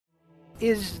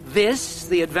Is this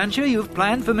the adventure you've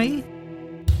planned for me?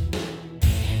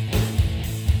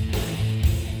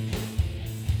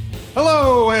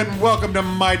 Hello and welcome to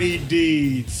Mighty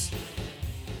Deeds.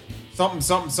 Something,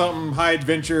 something, something, high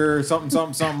adventure, something,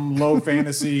 something, something, low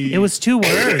fantasy. It was 2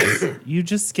 words. You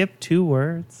just skipped 2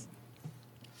 words.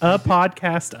 A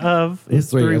podcast of is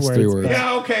 3 words. 3 words.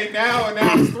 Yeah, okay, now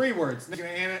it's 3 words. You're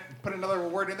gonna put another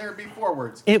word in there, it'd be 4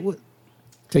 words.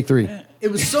 Take 3.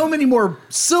 It was so many more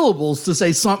syllables to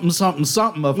say something, something,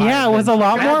 something. Of Yeah, it was a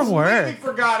lot more work. I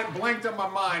forgot it, blanked on my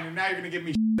mind, and now you're gonna give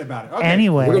me shit about it. Okay.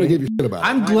 Anyway. We're going to give you shit about it.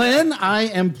 I'm Glenn. I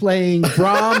am playing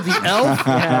Grem the elf.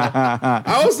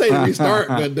 I was saying to start,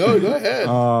 but no, go ahead.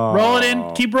 Roll it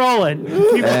in. Keep rolling.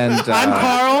 I'm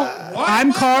Carl.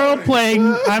 I'm Carl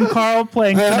playing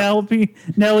Penelope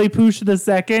Nelly Poosh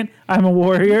II. I'm a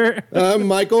warrior. I'm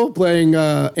Michael playing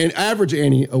an average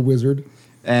Annie, a wizard.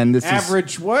 And this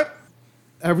Average what?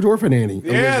 Average orphan Annie.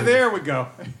 Yeah, there we go.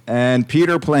 And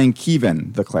Peter playing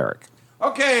Kevin, the cleric.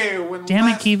 Okay, Damn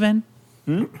it, Kevin.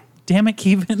 Damn it,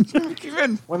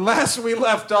 Kevin. When last we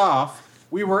left off,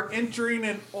 we were entering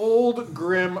an old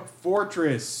grim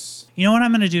fortress. You know what I'm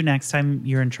going to do next time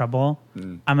you're in trouble?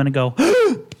 I'm going to go,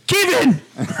 Kevin!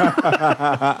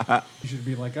 You should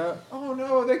be like, oh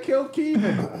no, they killed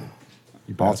Kevin.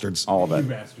 You bastards. All of You it.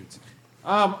 bastards.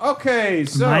 Okay,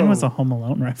 so Mine was a Home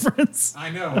Alone reference. I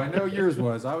know yours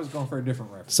was. I was going for a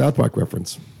different reference. South Park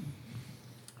reference.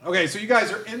 Okay, so you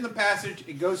guys are in the passage.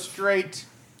 It goes straight.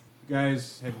 You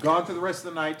guys have gone through the rest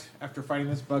of the night after fighting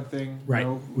this bug thing. Right.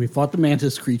 No, We fought the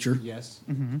mantis creature. yes.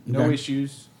 No Okay.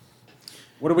 issues.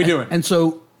 What are we doing? And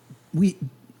so we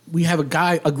have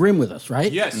a Grim with us,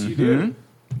 right? Yes, you do.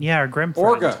 Yeah, our Grim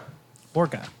friend.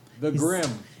 Orga. The Grim.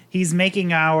 He's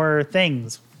making our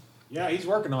things. Yeah, he's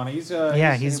working on it.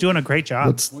 He's doing a great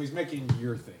job. Well, he's making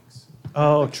your things. Oh, I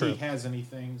don't think true. He has any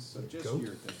things, so just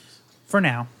your things For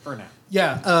now. for now.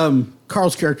 Yeah.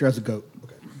 Carl's character has a goat.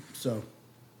 Okay. So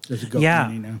there's a goat. Yeah.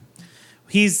 Mini now.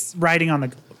 He's riding on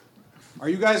the... Are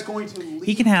you guys going to leave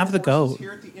He can have your the horses goat.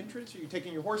 here at the entrance? Are you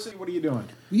taking your horses? What are you doing?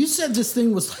 You said this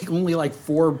thing was only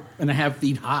 4.5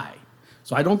 feet high.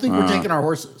 So I don't think we're taking our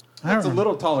horses. That's a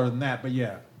little taller than that, but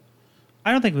yeah.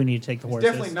 I don't think we need to take the It's horses.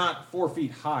 definitely not 4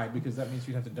 feet high because that means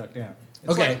you'd have to duck down.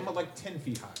 It's Okay. like 10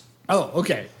 feet high. Oh,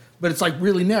 okay. But it's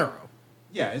really narrow.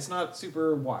 Yeah, it's not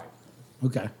super wide.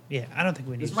 Okay. Yeah, I don't think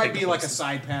we need This to might take be the like a horses.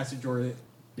 side passage or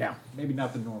Yeah. maybe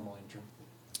not the normal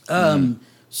entrance.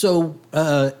 So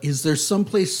is there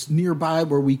someplace nearby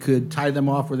where we could tie them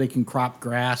off where they can crop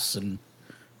grass and...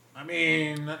 I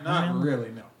mean, not really,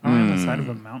 no. On the side of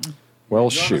a mountain. Well, You're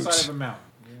on shoot. the side of a mountain.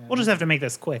 Yeah, We'll just have to make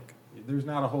this quick. there's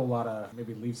not a whole lot of,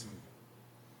 maybe leave some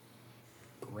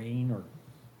grain or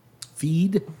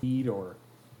feed? feed or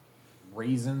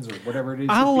raisins or whatever it is.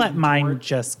 I'll you're let feeding mine toward.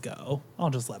 just go. I'll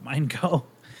just let mine go.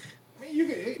 I mean, you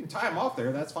can tie them off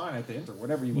there. That's fine at the end or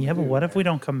whatever you want Yeah, to but do. what if we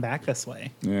don't come back this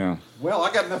way? Yeah. Well,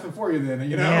 I got nothing for you then.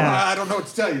 You know, Yeah. I don't know what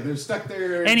to tell you. They're stuck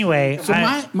there. Anyway, So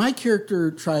my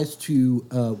character tries to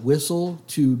whistle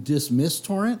to dismiss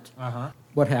Torrent. Uh-huh.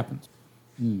 What happens?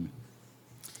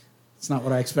 It's not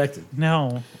what I expected.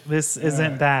 No, this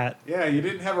isn't that. Yeah, you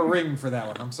didn't have a ring for that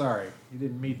one. I'm sorry. You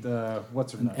didn't meet the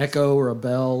what's her An name. echo or a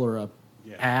bell or a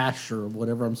Yeah. ash or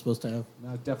whatever I'm supposed to have.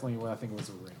 No, definitely what I think was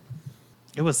a ring.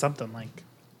 It was something like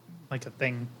a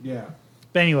thing. Yeah.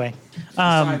 But anyway,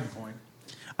 Side point.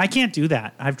 I can't do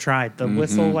that. I've tried the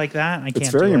whistle like that. I can't. It's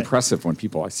very do it. impressive when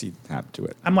people I see have to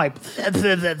it. I'm like,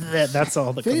 that's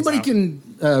all that If comes anybody out.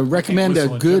 can recommend a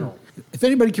whistle in good, general. if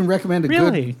anybody can recommend a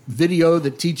Really? good video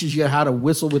that teaches you how to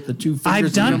whistle with the 2 fingers I've in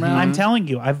your done. mouth. I'm telling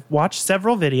you, I've watched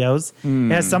several videos.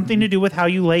 It has something to do with how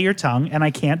you lay your tongue, and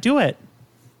I can't do it.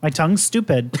 My tongue's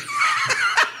stupid.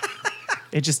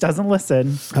 It just doesn't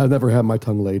listen. I've never had my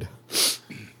tongue laid.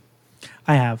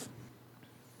 I have.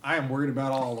 I am worried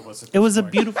about all of us. At It this was a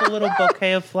point. beautiful little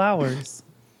bouquet of flowers.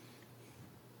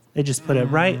 They just put it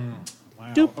right.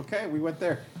 Wow. Doop. Okay, we went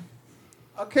there.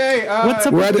 Okay. What's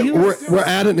up We're at, with you? we're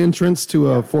at an entrance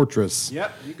to a fortress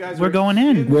Yep, you guys. We're are going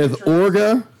in. the with entrance.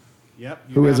 Orga. Yep.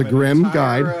 you who is have a an grim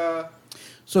entire, guide.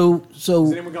 So Is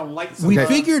anyone gonna light some we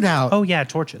figured out. Oh yeah,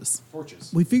 torches.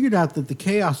 torches? We figured out that the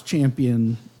Chaos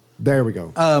Champion, There we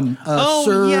go. Oh,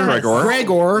 Sir yes.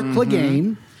 Gregor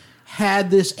Clegane,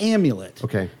 had this amulet.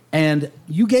 Okay. And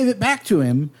you gave it back to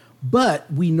him,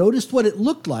 but we noticed what it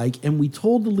looked like, and we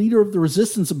told the leader of the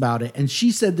resistance about it, and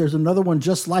she said there's another one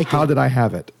just like How it. did I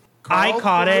have it? I Carl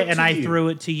caught threw it and to I you. threw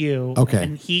it to you. Okay.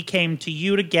 And he came to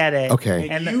you to get it. Okay.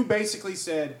 And And you basically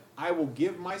said, "I will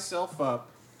give myself up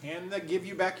and give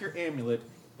you back your amulet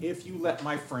if you let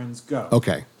my friends go."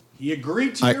 Okay. He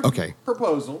agreed to your okay.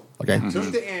 proposal. Okay.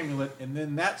 Took the amulet, and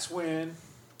then that's when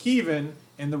Kevin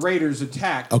and the Raiders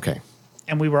attacked. Okay.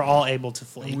 And we were all able to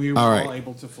flee. And we were All all right.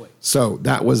 able to flee. So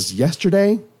that was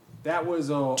yesterday. That was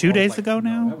 2 days ago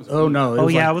now? That was Oh no! Oh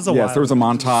yeah, it was a while. Yes, there was a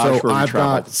montage So where we I've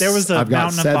traveled. got There was a I've got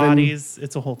mountain of 7. bodies.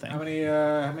 It's a whole thing. How many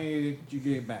did you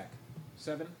get back?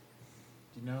 7?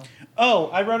 Do you know? Oh,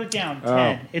 I wrote it down.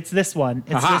 10. It's this one.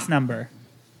 It's Aha. this number.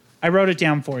 I wrote it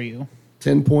down for you.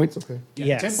 10 points. Okay. Yeah,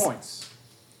 Yes. 10 points.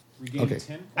 Regained Okay.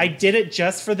 10 points. I did it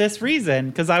just for this reason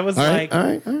because I was All like, right. All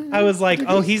right. All right. I was like,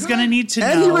 oh, he's gonna need to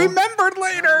And know. he remembered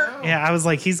later. Yeah, I was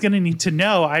like, he's gonna need to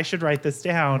know. I should write this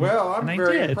down. Well, I'm and I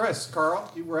very did. impressed,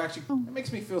 Carl. You were actually. It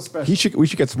makes me feel special. We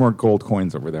should get some more gold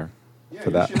coins over there yeah, for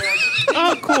you that. should,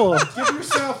 Oh, cool. give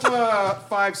yourself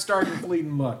 5 starting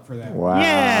fleeting luck for that. Wow.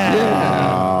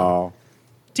 Yeah.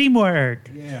 Teamwork.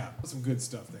 Yeah, some good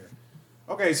stuff there.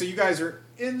 Okay, so you guys are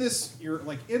in this. You're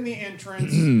like in the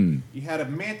entrance. You had a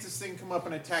mantis thing come up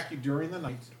and attack you during the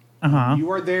night. Uh-huh. You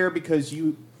are there because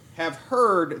you have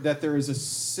heard that there is a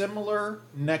similar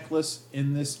necklace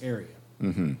in this area.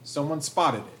 Someone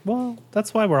spotted it. Well,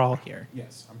 that's why we're all here.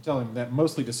 Yes, I'm telling him that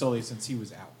mostly to Sully since he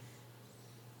was out.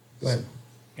 Go ahead.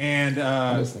 And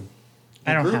I'm listening.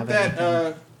 I don't group have that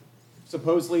anything.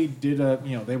 supposedly did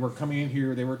they were coming in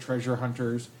here. They were treasure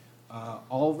hunters.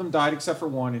 All of them died except for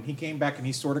one, and he came back and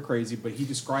he's sort of crazy, but he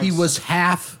describes He was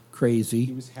half he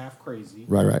crazy. was half crazy.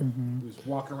 Right. Right. He was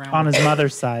walking around On with his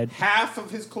mother's side. half of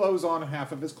his clothes on and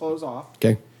half of his clothes off.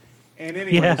 Okay. And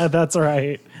anyways, Yeah, that's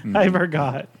right. I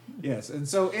forgot. yes. And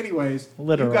so, anyways,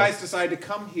 Literal. you guys decided to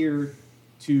come here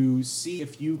to see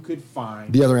if you could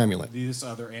find The other amulet. this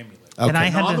other amulet. Okay. And I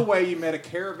And had on to, the way, you met a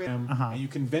caravan, Uh-huh. and you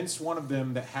convinced one of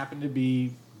them that happened to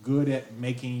be good at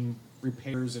making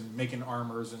repairs and making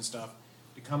armors and stuff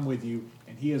to come with you.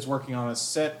 And he is working on a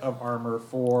set of armor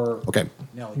for Okay.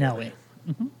 Nelly. Nelly.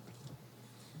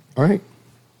 All right.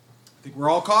 I think we're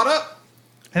all caught up.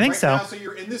 I think right so. Now, so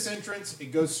you're in this entrance. It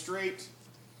goes straight.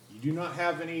 You do not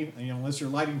have any, unless you're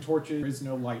lighting torches. There is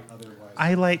no light otherwise.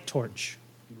 I light torch.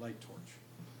 You light torch.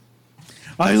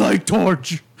 I like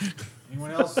torch.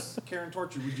 Anyone else carrying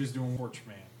torch? Or we just doing torch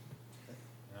man?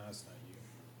 No, that's not you.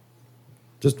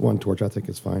 Just one torch. I think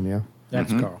is fine. Yeah.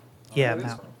 That's Carl. Yeah, that is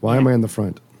that fine. Why am I in the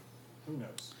front? Who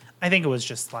knows? I think it was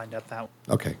just lined up that way.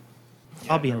 Okay.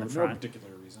 I'll be no, in the No front. particular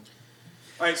reason.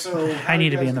 All right, so I need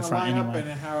to be how in the you guys front gonna line up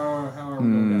anyway. And how are we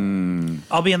going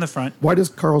I'll be in the front. Why does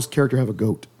Carl's character have a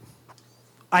goat?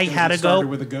 I down? had It a started goat.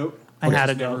 with a goat. I had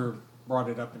Just a goat. Never brought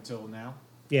it up until now.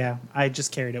 Yeah, I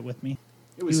just carried it with me.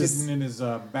 It was, He was- hidden in his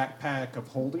backpack of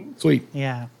holding. Sweet.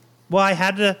 Yeah. Well, I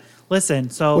had to listen.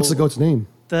 So What's the goat's name?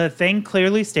 the thing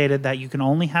clearly stated that you can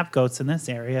only have goats in this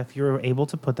area if you're able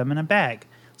to put them in a bag.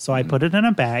 So I put it in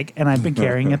a bag, and I've been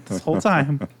carrying it this whole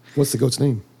time. What's the goat's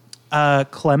name?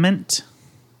 Clement.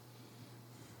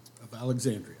 Of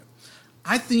Alexandria.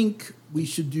 I think we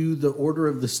should do the order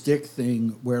of the stick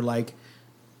thing where like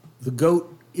the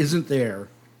goat isn't there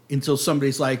until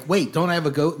somebody's like, wait, don't I have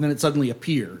a goat? And then it suddenly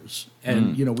appears.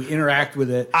 And we interact with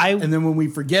it. And then when we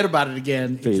forget about it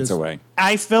again, it Fades just, away.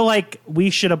 I feel like we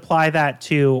should apply that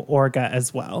to Orga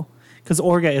as well, because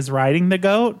Orga is riding the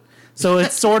goat. So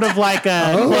it's sort of like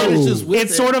a Vanishes with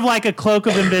it's it. sort of like a cloak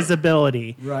of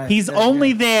invisibility. Right. He's Yeah, only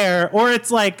yeah. there, or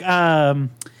it's like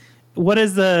what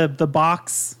is the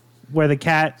box where the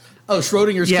cat? Oh,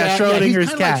 Schrodinger's Yeah, cat. Schrodinger's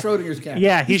he's cat. Like Schrodinger's cat.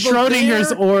 Yeah, he's both Schrodinger's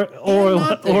there or and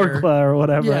not there. Orkla or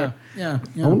whatever. Yeah.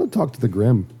 I want to talk to the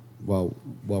Grem while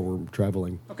we're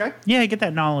traveling. Okay. Yeah, get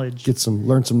that knowledge.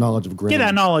 Learn some knowledge of Grem. Get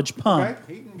that knowledge pump.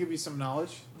 Okay. He can give you some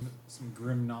knowledge, some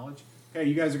grim knowledge. Okay,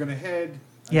 you guys are going to head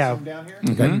I Yeah. assume, down here?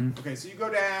 Okay. Okay, so you go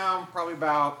down probably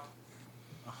about,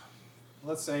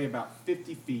 let's say about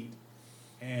 50 feet.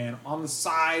 And on the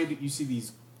side, you see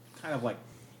these kind of like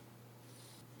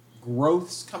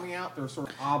growths coming out. They're sort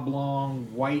of oblong,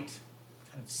 white,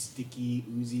 kind of sticky,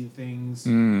 oozy things.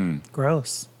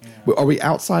 Gross. Well, are we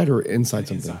outside or inside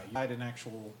something? Inside an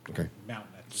actual Okay. mountain.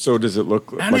 So does it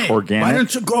look Annie, like why organic?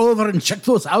 don't you go over and check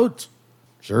those out?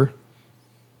 Sure.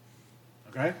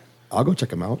 Okay? I'll go check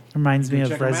them out. Reminds me You of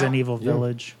check 'em Resident out? Evil Yeah.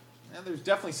 Village. And there's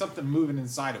definitely something moving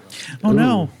inside of them. Oh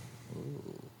no.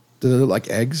 Do they look like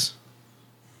eggs?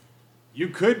 You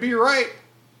could be right.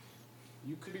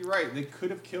 You could be right. They could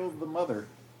have killed the mother.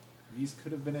 These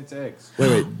could have been its eggs.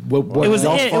 Wait. What It was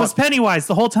y'all it. It was fought- Pennywise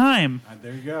the whole time.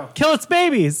 There you go. Kill its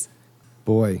babies.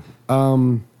 Boy.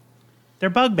 They're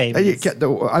bug I babies.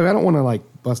 don't want to like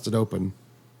bust it open,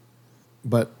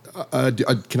 but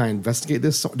can I investigate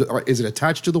this? Is it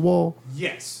attached to the wall?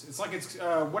 Yes, it's like it's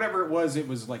whatever it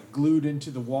was like glued into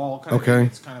the wall. Kind of Okay. thing.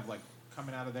 It's kind of like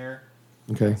coming out of there,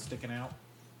 Okay. sticking out.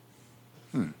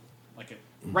 Like it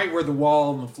right where the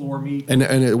wall and the floor meet.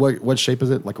 What shape is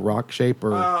it? Like a rock shape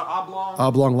or Oblong.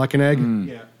 oblong like an egg?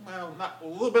 Yeah. Well, not a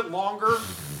little bit longer,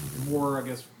 more I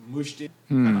guess mushed in,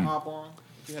 kind of oblong.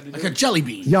 If you had to Like do a it. jelly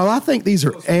bean. Y'all, I think these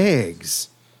are eggs.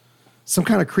 Some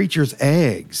kind of creature's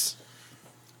eggs.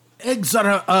 Eggs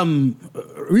are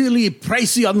really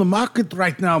pricey on the market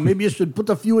right now. Maybe you should put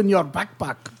a few in your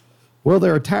backpack. Well,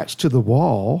 they're attached to the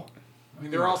wall. I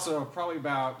mean, they're also probably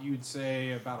you'd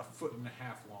say about 1.5 foot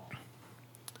long.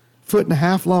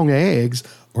 1.5 foot long eggs.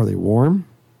 Are they warm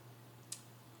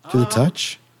to the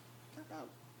touch?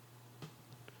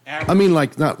 Average. I mean,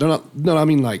 like they're not. No, I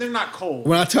mean like They're not cold.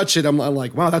 when I touch it, I'm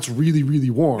like, wow, that's really, really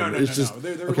warm. No. It's just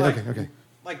They're okay. like,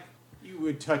 like you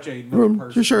would touch another Okay.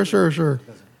 person. Sure.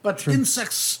 But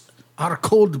insects are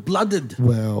cold-blooded.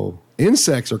 Well,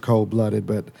 insects are cold blooded,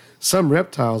 but some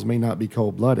reptiles may not be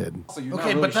cold blooded. So you're not Okay,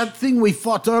 really but that thing we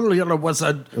fought earlier was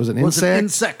an insect?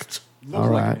 insect. looked All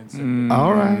like right. an insect.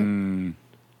 All right.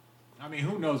 I mean,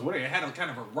 who knows what it had? A kind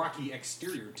of a rocky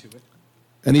exterior to it.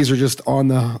 And these are just on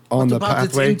the What about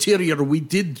pathway. its interior? We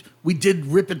did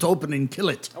rip it open and kill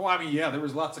it. Oh, I mean, yeah, there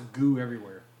was lots of goo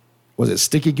everywhere. Was it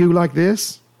sticky goo like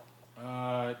this?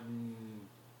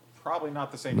 Probably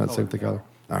not the same. Not the color. same color.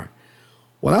 All right.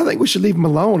 Well, I think we should leave them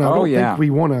alone. I don't think we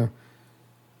want to.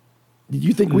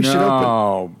 You think we should open?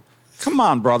 No. Come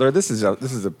on, brother. This is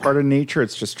a part of nature.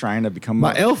 It's just trying to become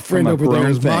My elf friend a over there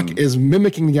grown is thing.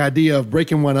 mimicking the idea of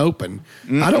breaking one open.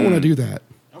 I don't want to do that.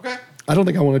 Okay. I don't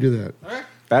think I want to do that. Okay.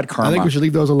 Bad karma. I think we should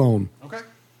leave those alone. Okay.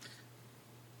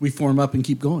 We form up and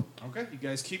keep going. Okay. You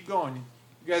guys keep going.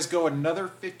 You guys go another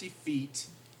 50 feet,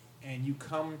 and you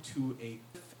come to a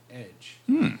cliff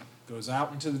edge. Goes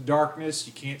out into the darkness.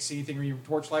 You can't see anything with your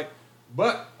torchlight.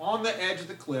 But on the edge of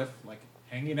the cliff, like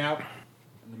hanging out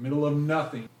in the middle of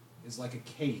nothing, is like a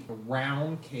cage, a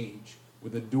round cage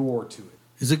with a door to it.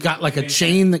 Has it got like a And it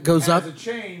chain that goes up? has a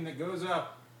chain that goes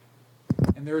up,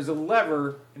 and there is a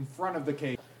lever in front of the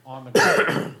cage on the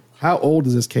cliff. How old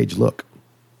does this cage look?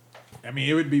 I mean,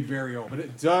 it would be very old, but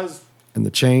it does. And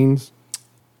the chains?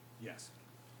 Yes,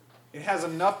 it has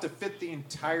enough to fit the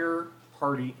entire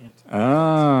party into.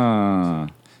 Ah.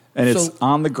 And it's So-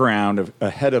 on the ground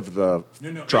ahead of the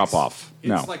No, drop off. It's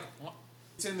No. like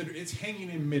it's hanging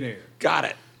in midair. Got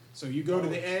it. So you go to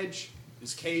the edge.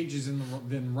 This cage is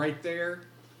then right there.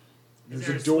 Is There's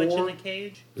there a a switch in door. the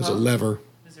cage? There's a lever.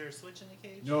 Is there a switch in the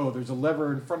cage? No, there's a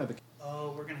lever in front of the cage.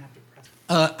 Oh, we're gonna have to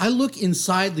press. I look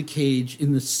inside the cage.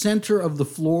 In the center of the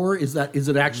floor, is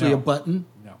it actually No. a button?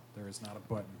 No, there is not a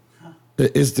button.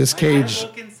 Is this I cage?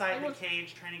 look inside the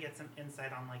cage, trying to get some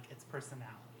insight on like its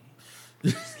personality.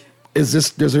 Is this?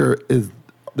 There's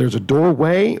a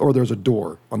doorway or there's a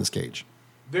door on this cage?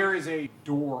 There is a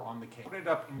door on the cage. Put it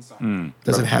up inside.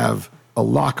 Does it have a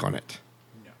lock on it?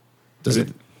 No. Does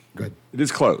it? Good. It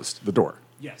is closed, the door.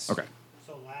 Yes. Okay.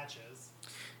 So latches.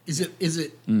 Is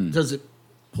it? Does it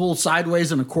pull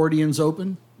sideways and accordions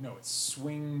open? No, it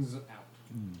swings out.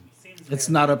 Seems It's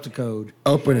very not up to code.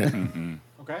 Open it.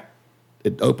 Okay.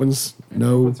 It opens.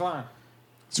 No. It's fine.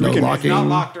 So No we can locking. It's not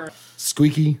locked or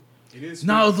Squeaky. it is.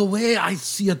 Now, the way I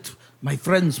see it, my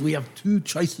friends, we have two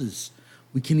choices.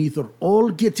 We can either all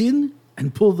get in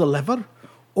and pull the lever,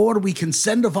 or we can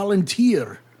send a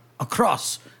volunteer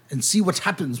across and see what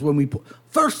happens when we pull.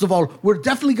 First of all, we're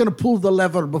definitely going to pull the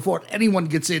lever before anyone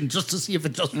gets in, just to see if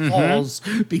it just falls,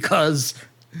 because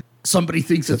somebody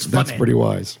thinks it's funny. That's pretty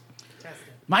wise. test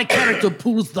it. My character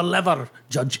pulls the lever,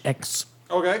 Judge X.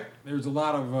 Okay. There's a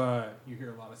lot of you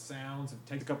hear a lot of sounds. It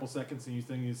takes a couple seconds, and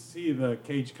you see the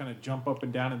cage kind of jump up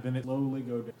and down, and then it slowly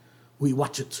go down. We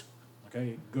watch it.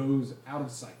 Okay. It goes out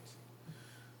of sight.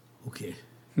 Okay.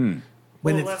 When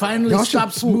it lever. finally Y'all should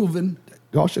stops pull- moving,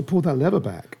 Y'all should pull that lever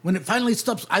back. when it finally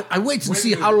stops, I wait and When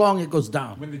see the- how long it goes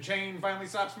down. When the chain finally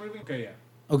stops moving. Okay. Yeah.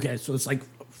 Okay, so it's like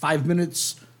 5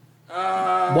 minutes,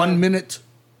 1 minute.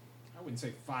 I wouldn't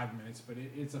say 5 minutes, but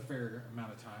it's a fair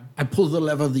amount of time. I pull the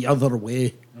lever the other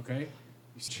way. Okay.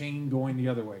 You chain going the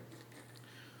other way.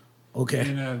 Okay.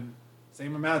 In a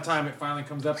same amount of time, it finally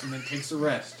comes up and then takes a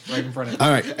rest right in front of you.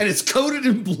 All right. And it's coated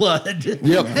in blood.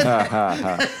 Yep.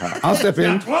 I'll step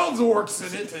in. Got 12 orcs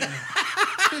in it.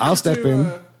 And I'll step in.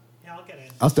 Yeah, I'll get in.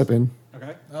 I'll step in.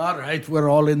 okay. All right, we're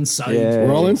all inside. Yeah.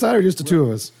 We're all inside or just the two of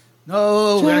us?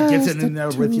 No, we're Just getting in the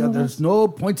there with two you. of There's no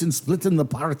point in splitting the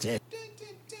party.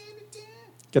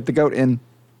 Get the goat in.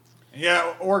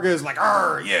 Yeah, Orga is like,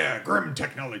 yeah, Grem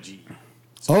technology.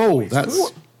 Oh,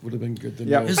 that's would have been good to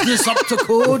know Yep. Is this up to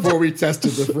code? before we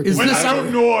tested the freaking. Is Well, this I up?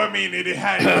 don't know. I mean, it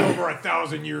had over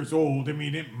 1,000 years old. I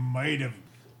mean, it might have.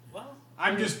 Well,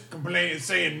 I'm just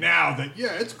saying now that,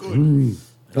 yeah, it's good.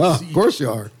 Oh, of course you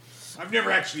are. I've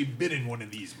never actually been in one of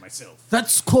these myself.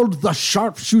 That's called the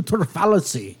sharpshooter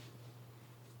fallacy.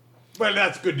 Well,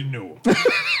 that's good to know.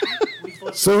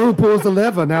 So who pulls the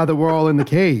lever now that we're all in the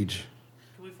cage?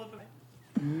 Can we flip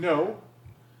it? No,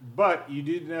 but you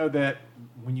did know that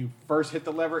when you first hit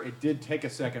the lever, it did take a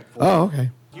second. For Oh,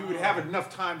 okay. You would have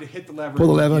enough time to hit the lever. Pull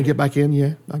the lever and get back in.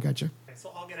 Yeah, I got you. Okay,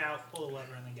 so I'll get out, pull the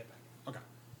lever, and then get back. Okay.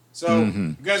 So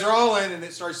you guys are all in, and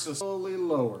it starts to slowly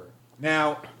lower.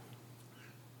 Now,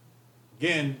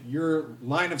 again, your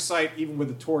line of sight, even with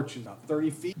the torch, is about 30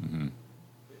 feet.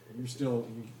 You're still,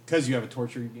 because you have a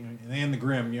torch, and the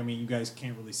Grem, I mean, you guys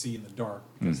can't really see in the dark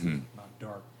because it's not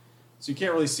dark. So you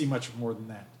can't really see much more than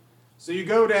that. So you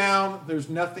go down, there's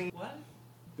nothing. What?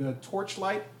 The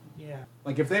torchlight, Yeah.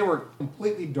 like if they were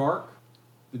completely dark,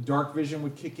 the dark vision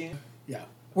would kick in, Yeah.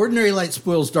 Ordinary light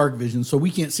spoils dark vision, so we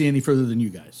can't see any further than you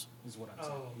guys. is what I'm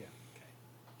saying. Oh. Yeah. Okay.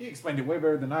 He explained it way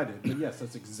better than I did, but yes,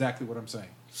 that's exactly what I'm saying.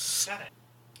 Got it.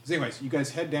 So anyways, you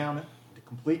guys head down into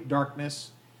complete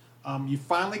darkness. You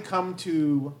finally come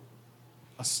to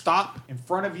a stop. In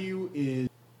front of you is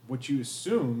what you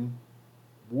assume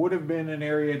would have been an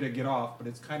area to get off, but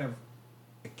it's kind of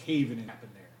a cave in it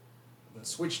happened there. The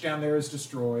switch down there is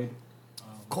destroyed.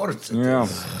 Of course. Yeah.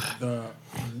 The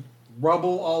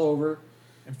rubble all over.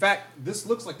 In fact, this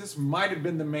looks like this might have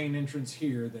been the main entrance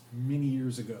here that many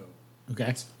years ago. Okay.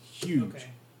 It's huge. Okay.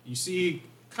 You see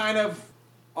kind of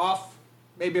off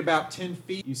maybe about 10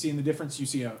 feet. You see in the difference, you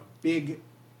see a big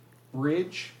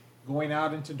bridge going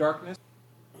out into darkness.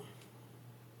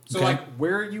 So Okay. like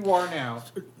where you are now,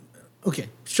 Okay.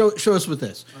 Show us with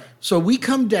this. All right. So we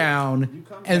come down, You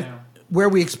come and down. where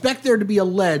we expect there to be a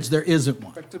ledge, there isn't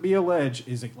one. expect to be a ledge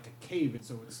is like a cave,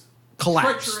 so it's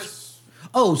Collapsed. treacherous.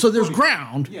 Oh, so there's footing.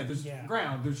 ground. Yeah, there's Yeah.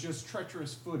 ground. There's just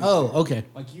treacherous footing. Oh, okay.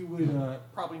 Like you would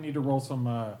probably need to roll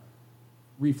some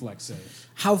reflex saves.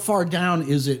 How far down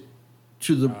is it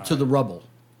to the rubble?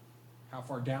 How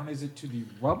far down is it to the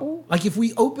rubble? Like if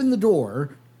we open the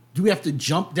door, do we have to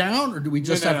jump down, or do we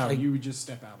just no, have to? you would just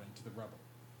step out into the rubble.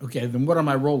 Okay, then what am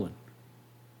I rolling?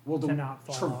 Well, to To not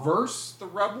fall traverse the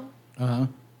rubble Uh huh.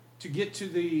 to get to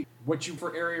the what you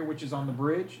for area which is on the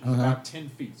bridge is Uh-huh. about 10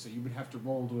 feet. So you would have to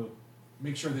roll to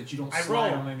make sure that you don't I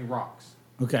slide roll. on any rocks.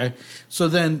 Okay, so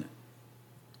then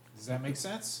Does that make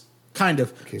sense? kind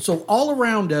of. So all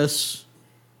around us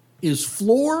is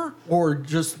floor, or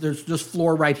there's just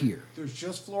floor right here, There's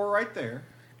just floor right there,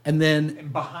 and then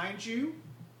and behind you,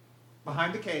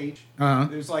 behind the cage, Uh-huh.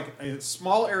 there's like a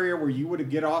small area where you would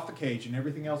get off the cage, and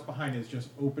everything else behind it is just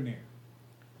open air.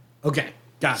 okay,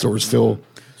 got So it. we're still.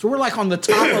 So we're like on the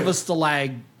top of a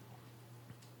stalagmite.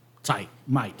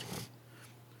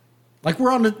 Like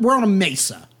we're on a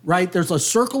mesa, right? There's a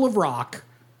circle of rock.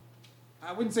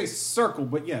 I wouldn't say circle,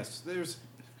 but yes,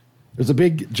 There's a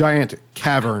big giant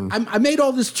cavern. I made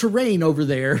all this terrain over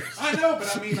there. I know,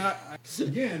 but I mean,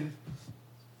 again,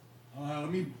 let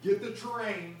me get the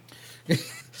terrain.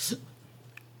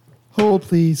 Hold,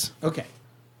 please. Okay.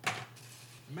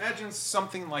 Imagine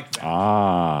something like that.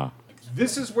 Ah.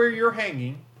 This is where you're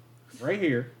hanging, right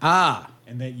here,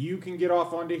 and that you can get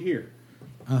off onto here.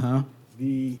 Uh-huh.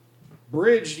 The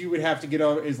bridge you would have to get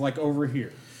over is like over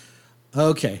here.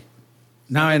 Okay.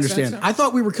 Now I make sense understand. now? I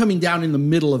thought we were coming down in the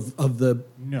middle of the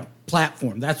No.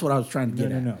 platform. That's what I was trying to No,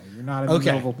 get no, at. no. You're not in the Okay.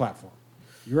 middle of a platform.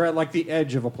 You're at like the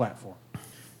edge of a platform.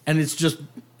 And it's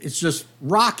just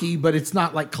rocky, but it's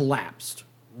not like collapsed.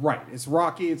 Right. It's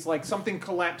rocky. It's like something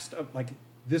collapsed. Like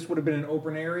this would have been an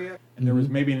open area, and there was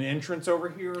maybe an entrance over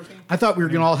here or something. I thought we were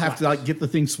going to all have to like get the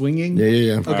thing swinging.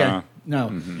 Yeah. Okay. No.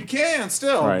 You can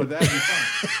still, Right. but that'd be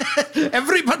fun.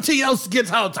 Everybody else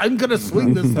get out. I'm going to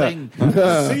swing this thing.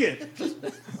 See it.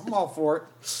 I'm all for it.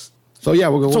 So yeah,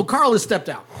 we'll go. So Carl has stepped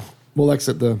out. We'll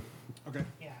exit the Okay.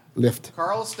 Yeah. lift.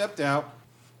 Carl stepped out.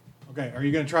 Okay. Are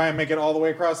you going to try and make it all the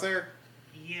way across there?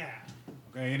 Yeah.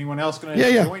 Okay. Anyone else going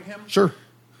to Yeah. join him? Sure.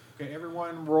 Okay.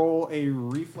 Everyone, roll a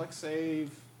reflex save.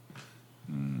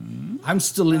 I'm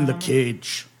still in the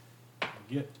cage.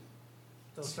 Get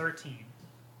So 13.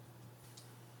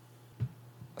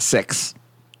 6.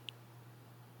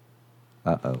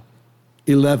 Uh-oh.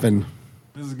 11.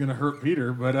 this is going to hurt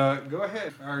Peter, but go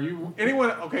ahead. Are you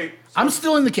anyone? Okay. So I'm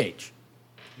still in the cage.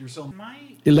 you're still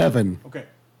 11. okay.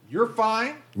 You're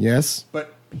fine, Yes.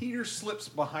 but Peter slips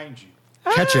behind you.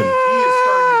 Catch him. He is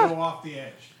starting to go off the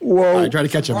edge. Whoa. I try to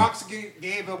catch him. Rocks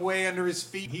gave away under his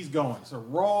feet. He's going. So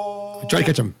roll. Try to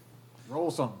catch him. Roll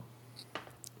something.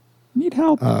 Need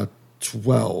help.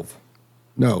 12.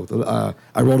 No,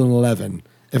 I rolled an 11.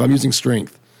 If I'm using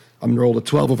strength, I'm going to roll a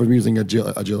 12 if I'm using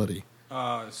agility.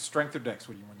 Strength or dex?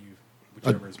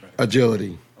 Whichever is better.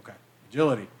 Agility. Okay.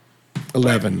 Agility.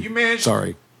 11. You managed.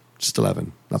 Sorry. Just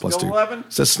 11, not plus Still 2. 11?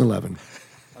 Just an 11.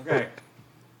 Okay.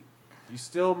 You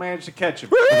still manage to catch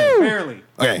him. Barely.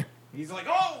 Okay. He's like,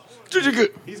 oh! Did you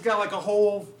get? He's got like a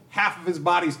whole half of his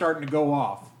body starting to go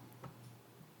off.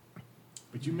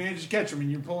 But you managed to catch him and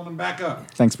you're pulling him back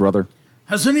up. Thanks, brother.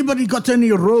 Has anybody got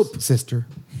any rope? Sister.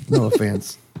 No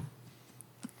offense.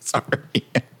 Sorry.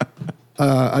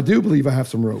 I do believe I have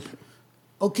some rope.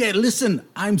 Okay, listen,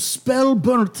 I'm spell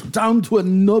burnt down to a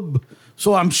nub,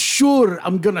 so I'm sure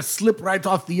I'm gonna slip right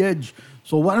off the edge.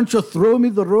 So why don't you throw me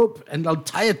the rope and I'll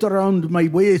tie it around my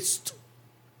waist.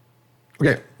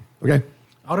 Okay.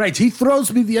 All right, he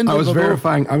throws me the end I of was the rope.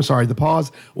 verifying. I'm sorry. The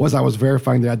pause was I was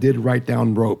verifying that I did write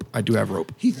down rope. I do have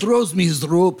rope. He throws me his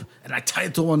rope and I tie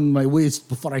it on my waist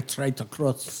before I try to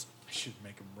cross. I should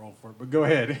make him roll for it, but go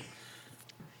ahead.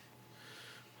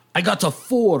 I got a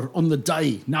 4 on the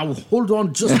die. Now hold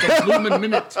on just a blooming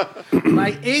minute.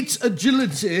 My 8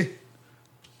 agility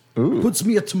puts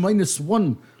me at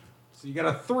 -1. So you got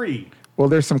a 3. Well,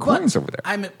 there's some But coins over there.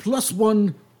 I'm at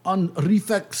 +1 on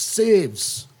reflex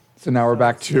saves. So now we're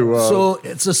back to. So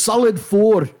it's a solid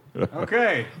 4.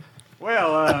 Okay.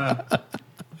 Well,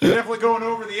 you're definitely going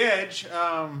over the edge.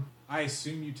 I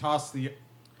assume you toss the...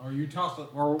 Or you toss the...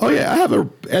 Or, Oh yeah, I have a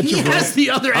edge He of has rope. the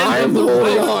other end I'm of the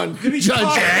holding rope. on. Did he Judge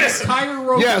toss X. the entire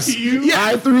rope Yes, to you? Yeah.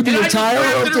 I threw the And I just entire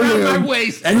wrapped rope it to around my him,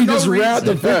 waist and he for just no wrapped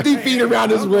the reason. 50 feet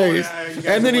around his waist, Yeah, you guys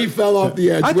and then he were- fell off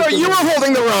the edge. I with thought the you were rope.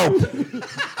 holding the rope.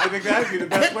 I think that'd be the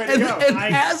best way to And, go. and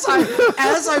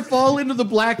as I fall into the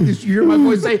blackness, you hear my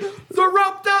voice say, "The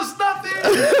rope does nothing."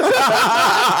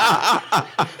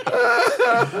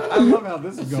 I love how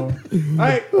this is going. All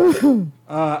right.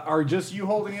 Are just you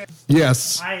holding it?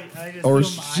 Yes, I just or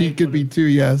assume she I could be too.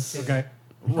 Yes. Okay.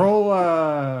 Roll.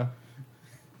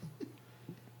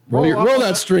 Roll up on that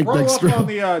the- strength roll next up round. on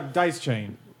the dice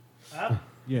chain. Up?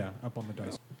 Yeah, up on the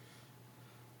dice.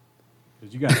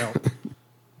 Because you got help.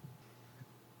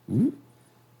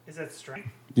 Is that strength?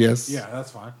 Yes. Yeah,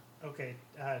 that's fine. Okay,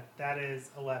 that is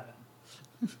 11.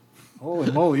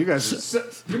 Holy moly, you guys are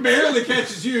he barely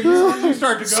catches you. You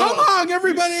start to go. So long,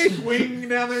 everybody. Swing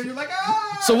down there. You're like,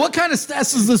 ah! So, what kind of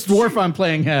stats does this dwarf I'm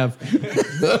playing have?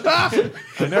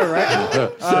 I know,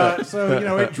 right? So,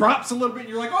 it drops a little bit. And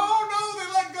you're like, oh, no,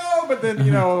 they let go. But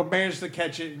then, manage to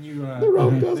catch it and you,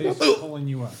 they start pulling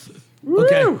you up.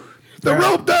 Okay. The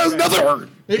rope does nothing.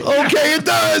 Okay, it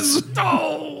does.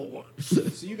 Oh.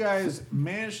 So you guys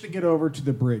manage to get over to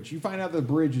the bridge. You find out the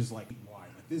bridge is like wide.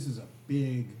 Like, this is a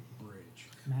big bridge.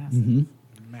 Massive.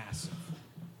 Massive.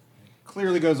 It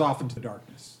clearly goes off into the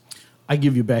darkness. I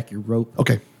give you back your rope.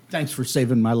 Okay. Thanks for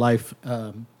saving my life,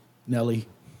 Nellie.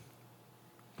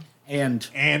 And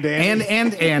Annie.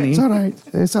 and Annie. It's all right.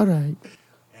 It's all right.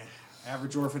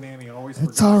 Average orphan Annie always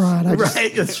It's forgets. all right.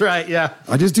 Right, that's right. Yeah.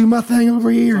 I just do my thing over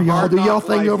here. a Y'all hard do y'all knock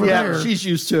thing life. over Yeah, there. she's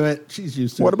used to it. She's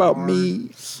used to What it. about me?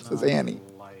 Says Annie.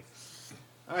 Life.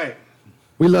 All right.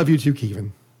 We love you too,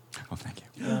 Kevin. Oh, thank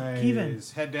you. Kevin.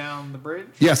 Guys head down the bridge.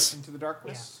 Yes. Into the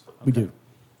darkness. We do.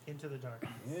 Into the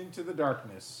darkness. Into the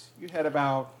darkness. You head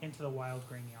about, Into the wild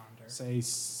green yonder. say,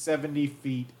 70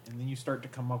 feet, and then you start to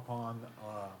come upon,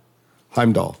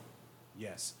 Heimdall.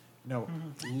 yes, no,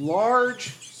 large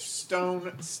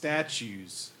stone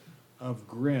statues of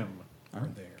Grem are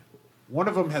there. One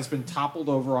of them has been toppled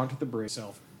over onto the bridge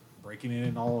itself, breaking it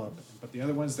and all up, but the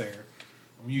other one's there.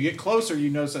 And when you get closer, you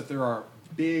notice that there are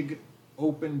big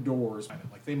open doors.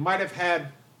 Like they might have had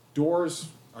doors,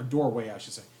 or doorway, I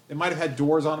should say. They might have had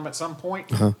doors on them at some point,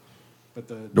 but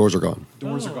the Doors are gone.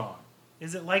 doors are Oh. gone.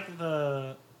 Is it like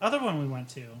the other one we went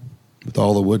to? With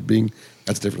all the wood being,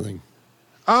 that's a different thing.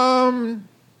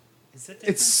 Is it different?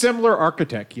 It's similar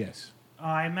architect, yes. Oh,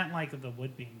 I meant like the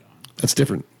wood being gone. That's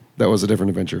different. That was a different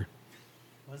adventure.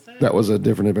 Was it? That was a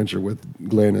different adventure with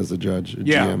Glenn as the judge,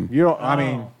 GM. You don't. I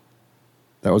mean,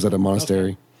 That was at a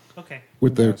monastery Okay.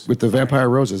 with the vampire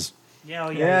roses. Yeah, oh,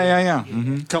 Yeah.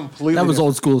 completely. That was different.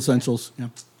 old school essentials. Yeah.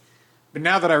 But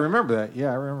now that I remember that,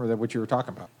 I remember that what you were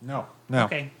talking about. No,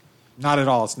 Okay. not at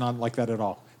all. It's not like that at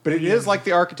all. But it is like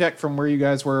the architect from where you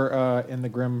guys were in the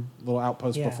Grim little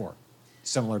outpost Yeah. before.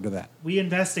 Similar to that. We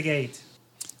investigate.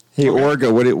 Hey,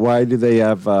 Orga, why do they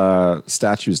have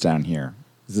statues down here?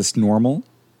 Is this normal?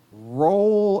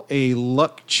 Roll a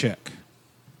luck check.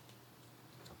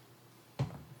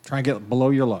 Try and get below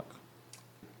your luck.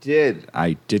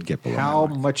 I did get below How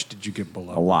my luck. much did you get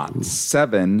below? A lot.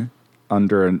 7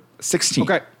 under 16.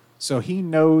 Okay, so he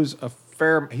knows a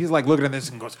fair. He's like looking at this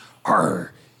and goes,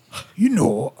 "Arr,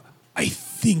 I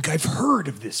think I've heard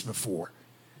of this before."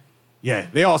 Yeah,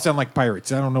 they all sound like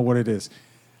pirates. I don't know what it is.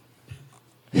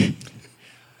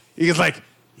 He's like,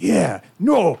 "Yeah,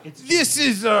 no, this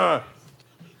is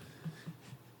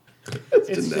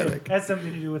It's genetic. It has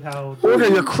something to do with how. Orga,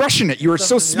 you're crushing it. You are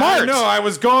so smart. No, I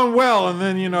was going well, and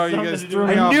then you guys threw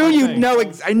me off. I knew you'd know.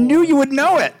 I knew you would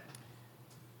know it.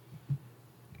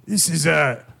 This is,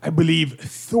 I believe,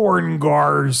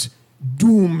 Thorngar's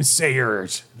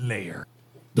Doomsayer's lair.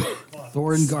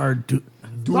 Thorngar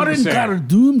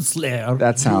Doomslayer.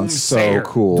 That sounds so Doomsayer.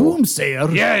 cool.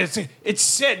 Doomsayer. Yeah, it's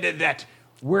said that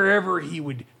wherever he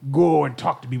would go and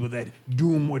talk to people, that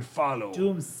doom would follow.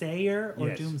 Doomsayer or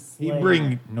Yes. Doomslayer? He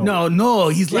bring No,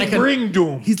 he's He like bring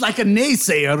doom. He's like a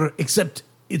naysayer, except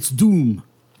it's doom,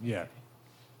 Yeah.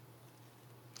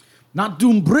 not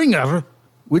Doombringer,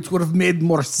 which would have made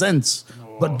more sense.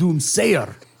 But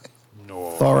Doomsayer.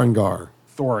 Thoringar.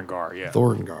 Thorngar, yeah.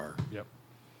 Thoringar. Yep.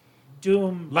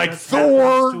 Doom. Like just Thor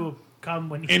happens to come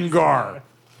when he's Ingar.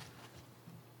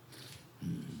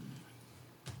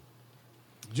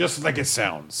 Just like it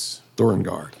sounds.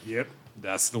 Thoringar. Yep,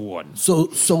 that's the one.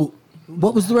 So,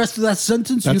 what was the rest of that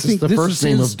sentence? That's just the first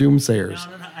name of Doomsayers.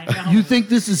 No, I know. You think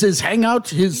this is his hangout,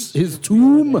 his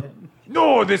tomb,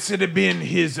 No, this would have been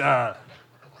his,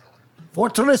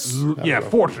 fortress?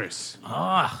 fortress.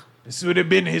 Ah, This would have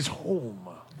been his home.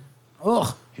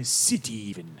 oh, His city,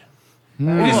 even.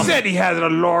 It is said he had a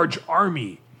large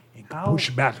army and could How- push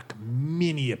back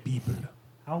many a people.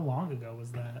 How long ago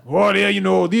was that? Well,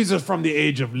 yeah, these are from the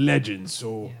age of legends,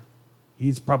 so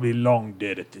he's probably long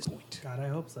dead at this point. God, I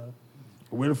hope so.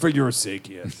 Well, for your sake,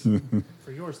 yes.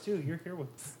 For yours too. You're here with.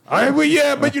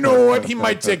 Yeah, but you know what? He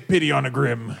might take pity on a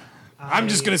Grim. I'm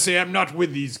just going to say I'm not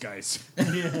with these guys.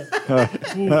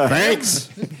 Thanks.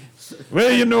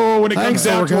 Well, when it Thanks, comes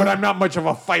down to Orga. it, I'm not much of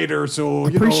a fighter, so,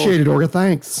 Appreciate it, Orga.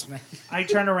 Thanks. I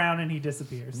turn around and he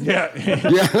disappears. Yeah.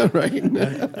 Yeah, right.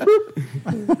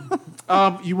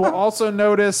 You will also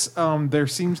notice there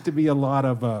seems to be a lot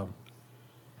of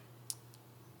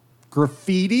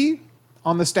graffiti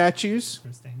on the statues.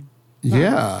 Interesting.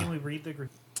 Yeah. Can we read the?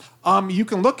 You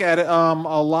can look at it. A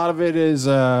lot of it is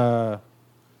a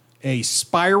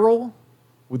spiral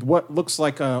with what looks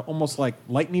like almost like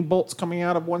lightning bolts coming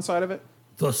out of one side of it.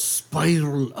 the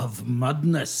spiral of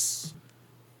madness.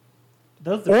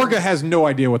 Those are Orga has no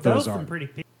idea what those those are are. pretty.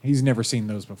 He's never seen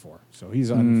those before, so he's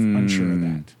unsure of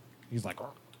that. He's like, "Oh."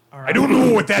 I don't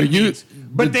know what that You- means,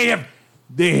 but they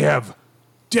have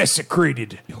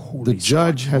desecrated the holy The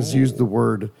judge spot. has used the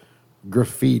word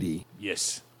graffiti.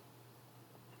 Yes.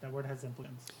 That word has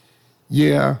influence.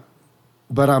 Yeah,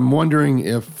 but I'm wondering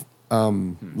if,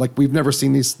 like, we've never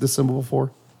seen this symbol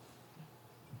before.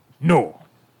 No.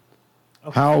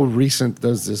 How recent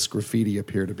does this graffiti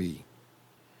appear to be?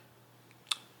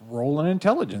 roll an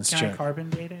intelligence Can I check. carbon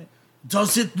date it?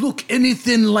 Does it look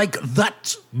anything like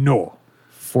that? No.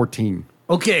 14.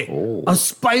 Okay, a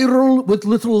spiral with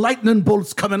little lightning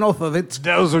bolts coming off of it.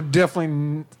 Those are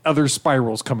definitely other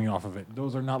spirals coming off of it.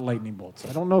 Those are not lightning bolts.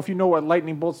 I don't know if you know what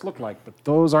lightning bolts look like, but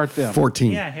those aren't them.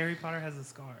 14. Yeah, Harry Potter has a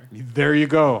scar. There you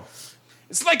go.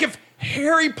 It's like if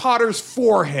Harry Potter's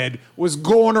forehead was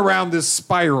going around this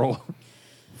spiral.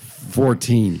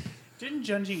 14. Didn't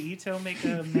Junji Ito make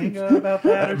a manga about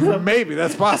that or something? Maybe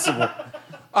that's possible.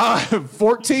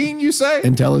 14, you say?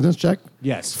 Intelligence check?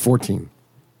 Yes. 14.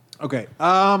 Okay.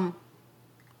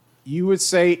 You would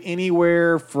say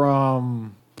anywhere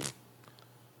from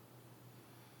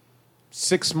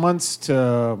 6 months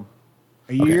to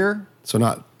a year. So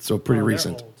pretty Oh, they're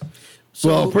recent. old.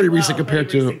 Well, pretty recent Well, compared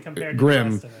pretty to recent compared to the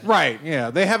Grim. rest of it. Right.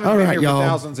 Yeah. They haven't All been right, here for y'all.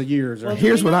 thousands of years. Well, Or do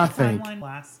Here's we know what I the think. timeline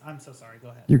last- I'm so sorry. Go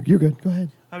ahead. You're good. Go ahead.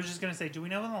 I was just gonna say, do we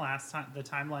know when the last time the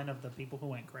timeline of the people who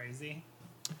went crazy?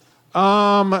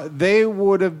 They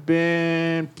would have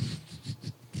been.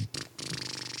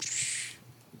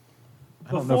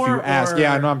 I don't know if Before you asked. or-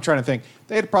 Yeah, no, I'm trying to think.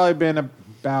 They'd probably been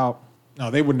about.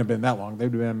 No, they wouldn't have been that long. They'd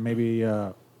have been maybe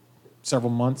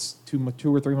several months,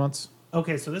 2 or 3 months.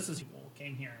 Okay, so this is people who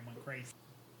came here and went crazy.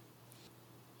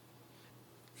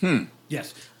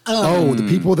 Yes. The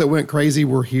people that went crazy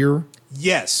were here.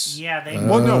 Yes. Yeah, they.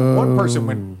 Well, no, one person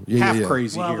went yeah, half yeah.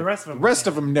 crazy. Well, here. the rest of them- The rest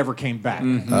of them never came back.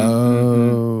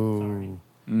 Oh.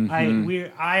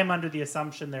 I am under the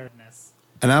assumption they're in this.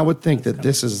 And I would think that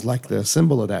this is like the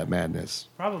symbol of that madness.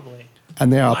 Probably.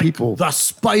 And there are people The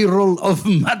spiral of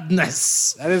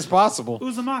madness. That is possible.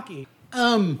 Uzumaki.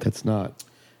 that's not.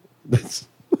 That's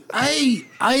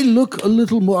I look a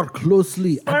little more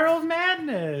closely. Spiral of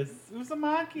Madness.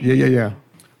 Uzumaki. yeah.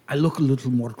 I look a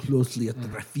little more closely at the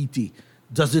graffiti.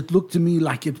 Does it look to me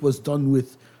like it was done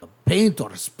with paint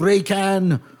or spray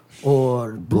can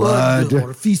or blood, Blood.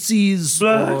 or feces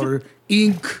Blood. or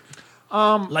ink?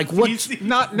 Like what?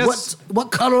 Not necessarily.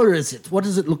 What color is it? What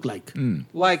does it look like?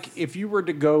 Like if you were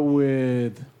to go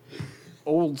with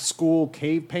old school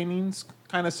cave paintings,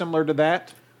 kind of similar to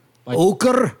that.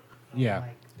 Ochre, Yeah.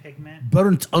 Like pigment.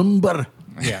 burnt umber.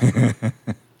 Yeah.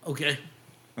 Okay.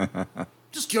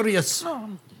 Just curious.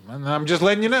 And I'm just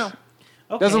letting you know.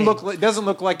 Okay. Doesn't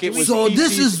look like it was So this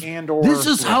feces is and/or this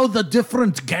is sweat. how the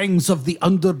different gangs of the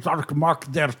Underdark mark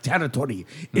their territory.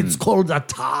 It's called a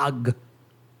tag.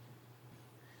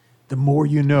 The more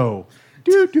you know.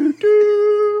 Do do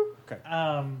do. Okay.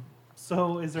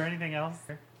 So is there anything else?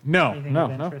 No, Anything no,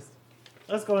 of no. interest?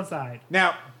 Let's go inside.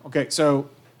 Now, okay, so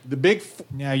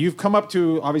now you've come up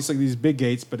to obviously these big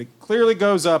gates, but it clearly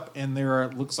goes up, and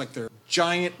looks like there are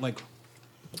giant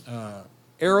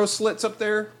arrow slits up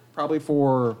there, probably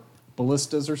for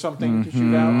ballistas or something to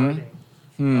shoot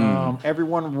out.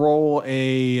 Everyone roll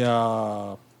a what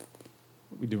are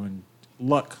we doing?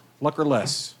 Luck or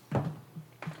less.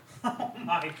 Oh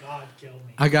my God, kill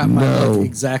me. I got my luck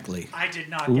exactly. I did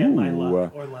not get my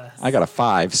luck or less. I got a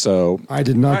 5, so I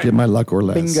did not get my luck or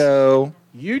less. bingo.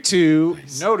 You two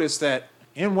notice that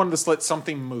in one of the slits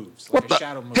something moves, like What a the-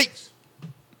 shadow moves.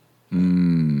 Hey!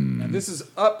 Now this is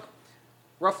up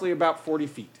roughly about 40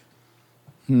 feet.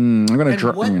 I'm gonna And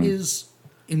drop. what is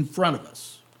in front of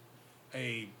us?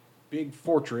 A big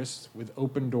fortress with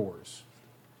open doors,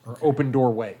 or open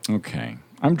doorway. Okay,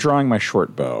 I'm drawing my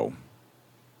short bow.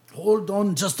 Hold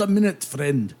on just a minute,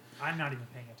 friend. I'm not even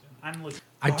paying attention. I'm looking.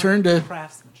 I turned to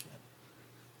craftsmanship.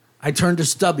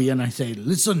 Stubby and I say,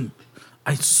 listen,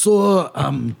 I saw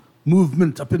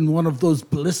movement up in one of those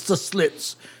ballista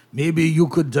slits. Maybe you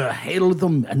could hail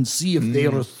them and see if they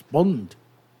respond.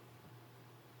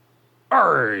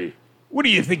 Arr, what do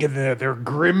you think of their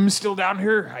Grem still down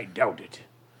here? I doubt it.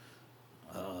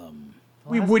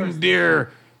 We wouldn't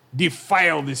dare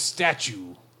defile this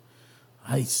statue.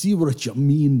 I see what you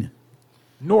mean.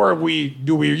 Nor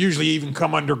do we usually even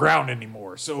come underground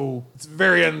anymore, so it's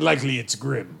very unlikely it's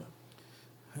Grem.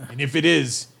 And if it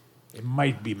is, it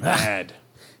might be mad.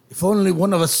 If only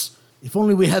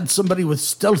we had somebody with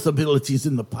stealth abilities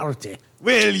in the party.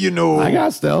 Well, you know, I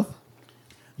got stealth.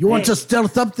 You want to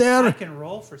stealth up I there? can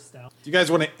roll for stealth. Do you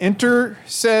guys want to enter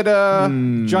said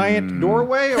giant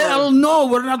doorway? Or? Hell no,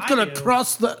 we're not going do. to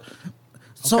cross the...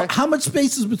 So Okay. how much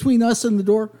space is between us and the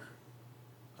door?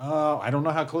 I don't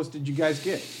know how close did you guys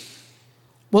get.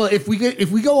 Well, if we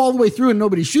go all the way through and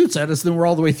nobody shoots at us, then we're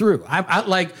all the way through. I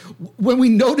like when we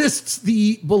noticed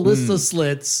the ballista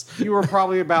slits. You were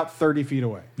probably about 30 feet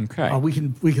away. Okay. We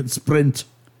can sprint.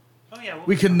 Oh yeah,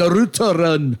 We can Naruto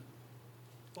run.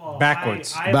 well,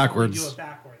 Backwards. I Backwards. Do it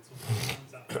backwards. When it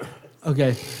comes up.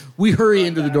 Okay, we hurry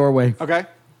into the doorway. Okay.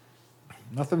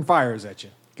 Nothing fires at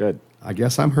you. Good. I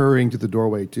guess I'm hurrying to the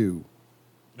doorway too.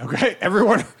 Okay.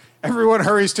 Everyone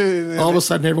hurries to. All of a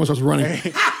sudden, everyone starts running.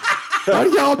 What are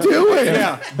y'all doing?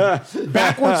 Yeah.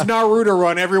 Backwards Naruto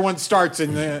run. Everyone starts,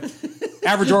 and the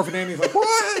average orphan Andy's like,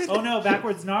 what? Oh no,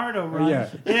 backwards Naruto run. Yeah.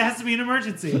 It has to be an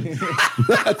emergency.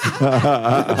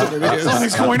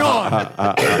 Something's going on.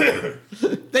 All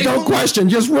No question,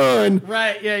 just run.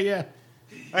 Right? Yeah.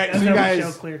 right. That's So you how we show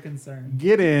guys clear concern.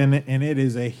 get in, and it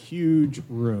is a huge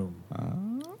room.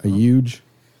 A huge.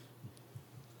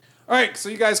 All right, so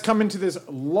you guys come into this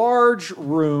large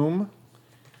room.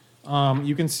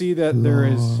 You can see that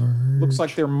looks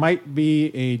like there might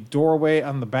be a doorway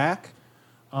on the back.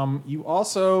 You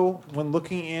also, when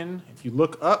looking in, if you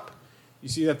look up, you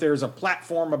see that there's a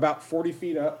platform about 40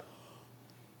 feet up,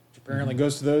 which apparently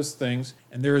goes to those things.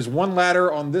 And there is one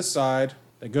ladder on this side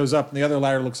that goes up, and the other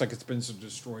ladder looks like it's been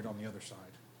destroyed on the other side.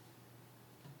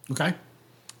 Okay.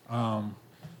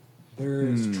 There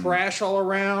is trash all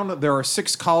around. There are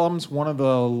 6 columns. One of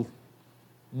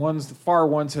the far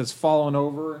ones has fallen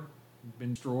over,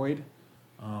 been destroyed.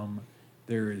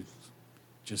 There is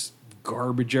just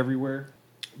garbage everywhere.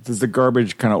 Is the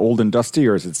garbage kind of old and dusty,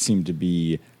 or does it seem to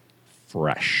be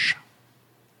fresh?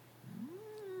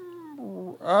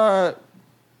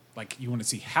 Like, you want to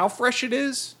see how fresh it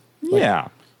is? Yeah.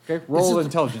 Okay, roll an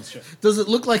intelligence check. Does it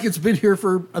look like it's been here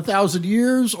for 1,000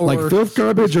 years? Or Like filth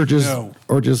garbage or just No.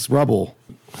 rubble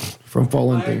from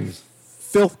fallen things?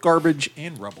 Filth, garbage,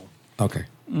 and rubble. Okay.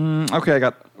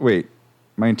 Okay,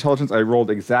 my intelligence, I rolled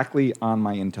exactly on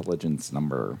my intelligence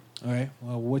number. All right.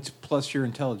 Well, what's plus your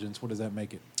intelligence? What does that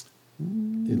make it?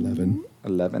 11.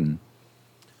 11.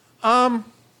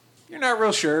 You're not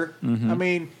real sure. I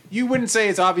mean, you wouldn't say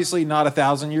it's obviously not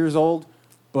 1,000 years old,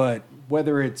 but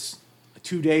whether it's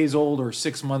 2 days old or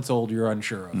 6 months old, you're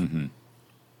unsure of.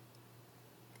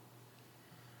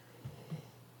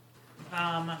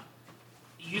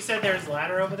 You said there's a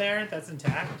ladder over there that's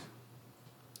intact.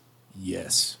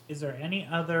 Yes. Is there any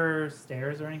other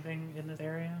stairs or anything in this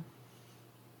area?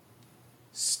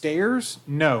 Stairs?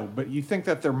 No, but you think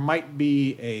that there might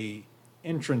be a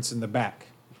entrance in the back.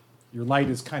 Your light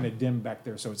is kind of dim back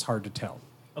there, so it's hard to tell.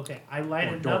 Okay, I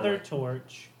light Or another doorway.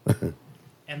 torch,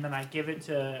 and then I give it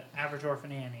to Average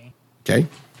Orphan Annie, Okay.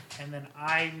 and then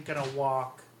I'm gonna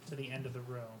walk to the end of the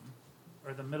room,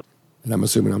 or the middle. And I'm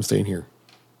assuming I'm staying here.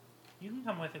 You can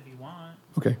come with if you want.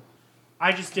 Okay.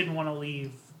 I just didn't want to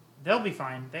leave. They'll be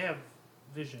fine. They have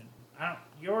vision.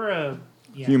 You're a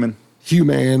Human.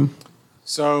 Human.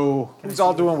 So who's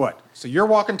all doing what? So you're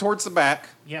walking towards the back.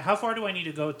 Yeah. How far do I need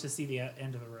to go to see the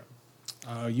end of the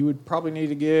room? You would probably need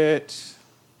to get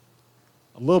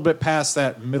a little bit past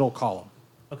that middle column.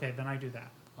 Okay, then I do that.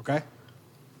 Okay.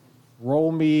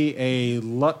 Roll me a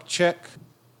luck check.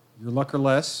 Your luck or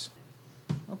less.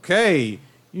 Okay.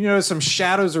 You notice some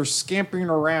shadows are scampering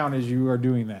around as you are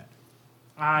doing that.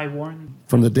 I warn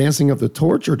From the dancing of the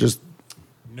torch or just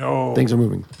No. things are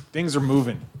moving? Things are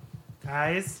moving.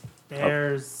 guys.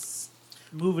 There's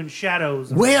moving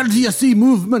shadows. Where do you see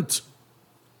movement?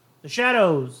 The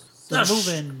shadows. They're Yes.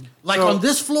 moving. Like So- on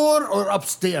this floor or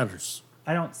upstairs?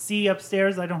 I don't see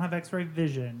upstairs. I don't have X-ray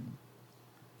vision.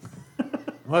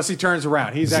 Unless he turns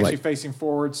around. He's It's actually like facing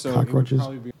forward, so it would cockroaches.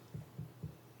 probably be.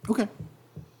 Okay.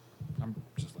 I'm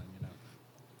just letting you know.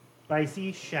 But I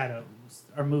see shadows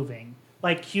are moving,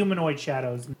 like humanoid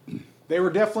shadows. They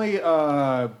would definitely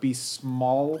be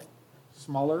smaller.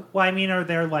 Well, I mean, are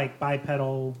they like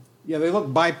bipedal? Yeah, they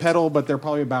look bipedal, but they're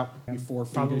probably about 4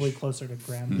 feet. Probably closer to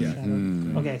Grem Yeah.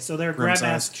 shadow. Okay, so they're Grim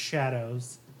Grem-esque size.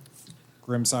 shadows.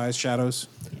 Grim size shadows.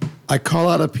 I call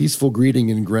out a peaceful greeting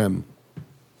in Grem.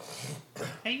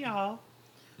 Hey, y'all.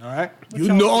 All right.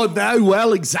 You know very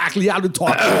well exactly how to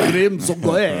talk to him, so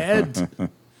go ahead.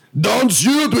 Don't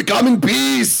shoot. We come in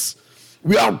peace.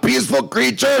 We are peaceful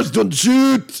creatures. Don't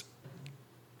shoot.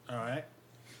 All right.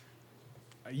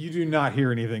 You do not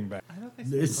hear anything back.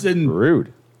 Listen,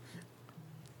 Rude.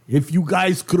 if you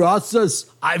guys cross us,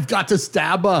 I've got a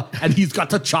stabber and he's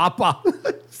got a chopper.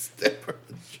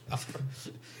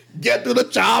 Get to the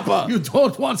chopper. You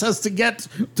don't want us to get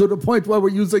to the point where we're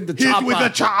using the chopper. With a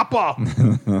chopper. All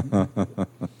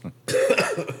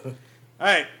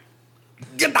right.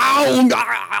 Get down.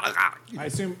 I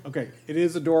assume, okay, it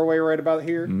is a doorway right about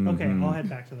here. Okay, I'll head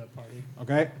back to the party.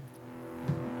 Okay.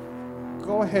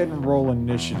 Go ahead and roll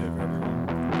initiative,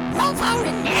 everyone. Roll for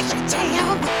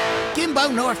initiative!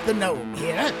 Gimbo North the Gnome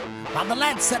here. While the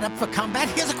lads set up for combat,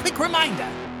 here's a quick reminder.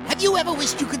 Have you ever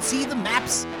wished you could see the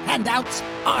maps, handouts,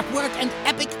 artwork, and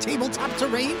epic tabletop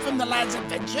terrain from the lads'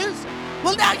 adventures?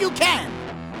 Well, now you can!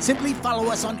 Simply follow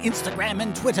us on Instagram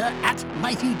and Twitter at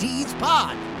Mighty D's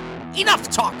Pod. Enough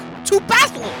talk! To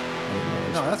battle!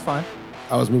 No, that's fine.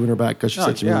 I was moving her back because she No,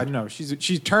 said she yeah, moved. no,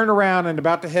 she's turned around and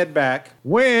about to head back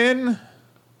when.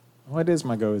 Oh, it is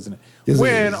my go, isn't it? Yes, it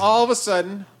when is. all of a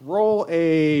sudden, roll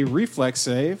a reflex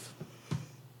save.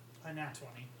 A nat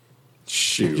 20.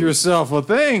 Give yourself a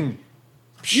thing.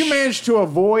 You managed to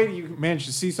avoid. You managed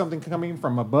to see something coming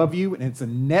from above you, and it's a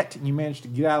net, and you managed to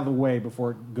get out of the way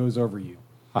before it goes over you.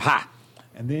 Aha.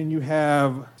 And then you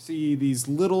see these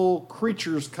little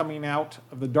creatures coming out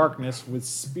of the darkness with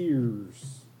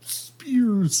spears.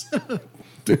 Spears.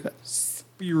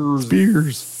 Spears.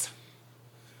 Spears.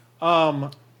 We're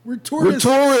We're tourists.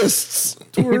 tourists.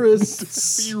 Tourists.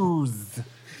 Spears.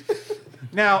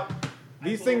 Now,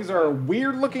 these things are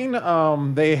weird looking.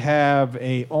 They have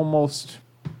a almost.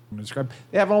 I'm gonna describe.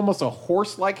 They have almost a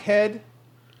horse-like head,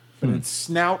 but its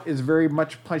snout is very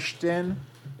much pushed in.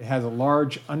 It has a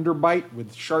large underbite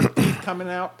with sharp teeth coming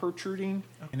out, protruding,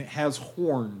 and it has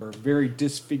horns. They're very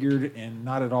disfigured and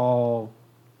not at all.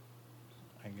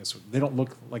 I guess they don't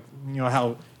look like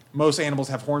how most animals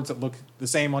have horns that look the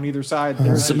same on either side.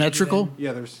 They're Symmetrical?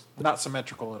 Yeah, they're not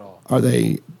symmetrical at all. Are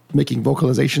they making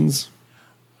vocalizations?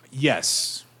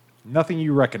 Yes. Nothing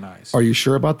you recognize. Are you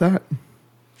sure about that?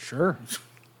 Sure.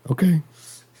 Okay.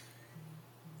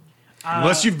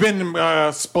 Unless you've been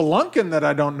spelunking that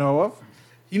I don't know of.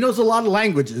 He knows a lot of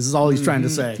languages, is all he's trying to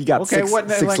say. He got Okay, six what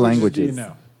languages. languages do you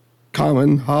know?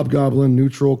 Common, hobgoblin,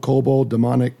 neutral, kobold,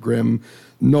 demonic, grim,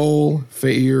 gnoll,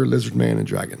 fair, lizard man, and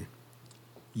dragon.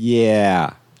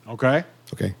 Yeah. Okay.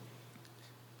 Okay.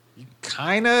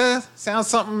 Kind of sounds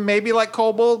something maybe like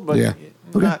kobold, but Yeah.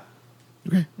 Okay. not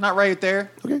Okay. not right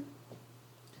there. Okay.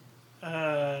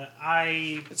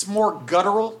 It's more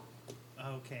guttural,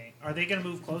 Okay. Are they going to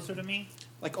move closer to me?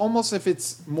 like almost if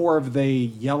it's more of they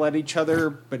yell at each other,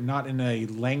 but not in a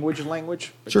language,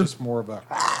 but Sure. just more of a.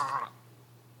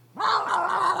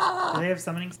 Do they have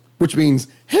summoning? Which means,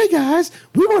 hey guys,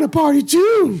 we want to party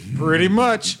too. Pretty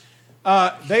much.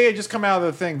 They had just come out of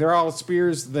the thing. They're all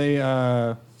spears. They,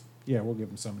 yeah, we'll give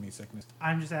them summoning sickness.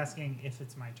 I'm just asking if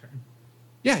it's my turn.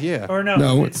 Yeah, yeah. Or no.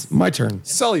 No, it's my turn.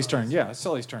 Sully's turn. Yeah,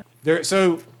 Sully's turn. There.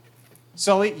 So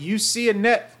Sully, you see a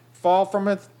net fall from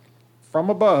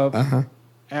above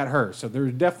at her. So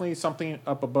there's definitely something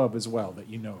up above as well that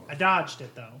you know I of. dodged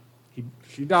it, though.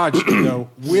 She dodged it, though,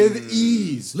 with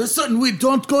ease. Listen, we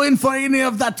don't go in for any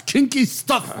of that kinky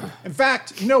stuff. In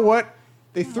fact, you know what?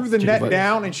 They threw the net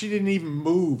down, and she didn't even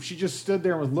move. She just stood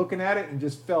there and was looking at it and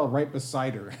just fell right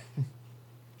beside her.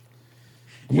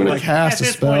 I'm going to At cast a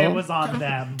this point, it spell. was on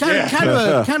them.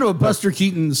 Kind of a Buster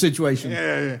Keaton situation.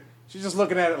 Yeah. She's just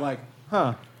looking at it like,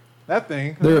 huh, that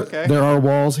thing. There, there are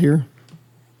walls here.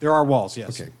 There are walls,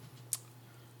 yes. Okay.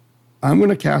 I'm going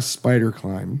to cast Spider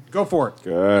Climb. Go for it.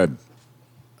 Good.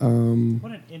 What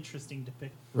an interesting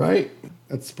depiction. Right?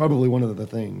 That's probably one of the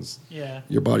things. Yeah.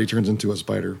 Your body turns into a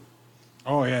spider.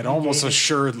 Oh, yeah, almost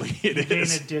assuredly it Gain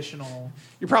is. additional.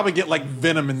 You probably get like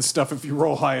venom and stuff if you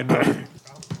roll high enough.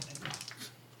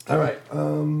 All right.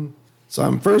 So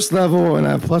I'm first level and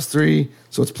I have +3.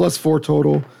 So it's +4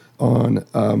 total on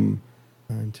 9,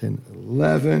 10,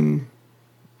 11.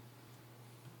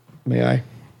 May I?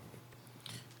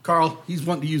 Carl, he's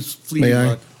wanting to use May fleeting I?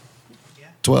 luck.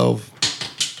 12.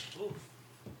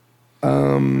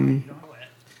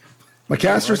 My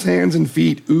caster's hands and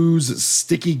feet ooze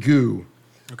sticky goo.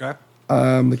 Okay.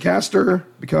 The caster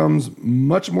becomes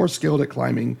much more skilled at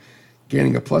climbing,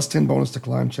 gaining a +10 bonus to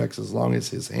climb checks as long as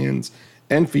his hands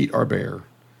and feet are bare.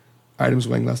 Items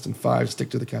weighing less than 5 stick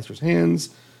to the caster's hands.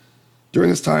 During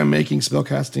this time, making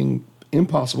spellcasting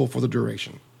impossible for the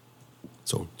duration.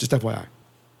 So, just FYI.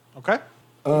 Okay.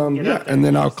 Yeah, and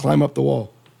then I'll climb up the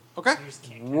wall. Okay.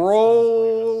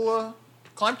 Roll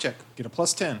climb check. Get a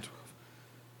 +10.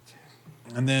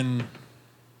 And then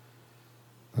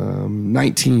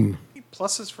 19.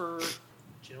 pluses for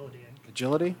Agility.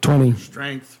 agility. 20.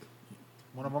 Strength.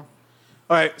 One of them.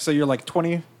 All right, so you're like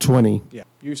 20. 20. Yeah.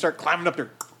 You start climbing up there.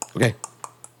 Okay.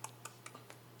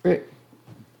 Great.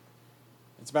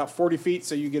 It's about 40 feet,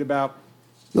 so you get about.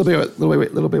 Little bit way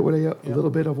up. A little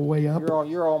bit of a way up.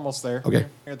 You're almost there. Okay.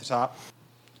 You're at the top.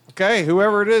 Okay,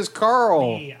 whoever it is,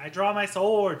 Carl. Me, I draw my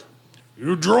sword.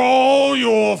 You draw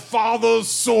your father's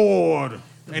sword,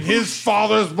 and his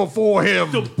father's before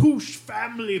him. The Poosh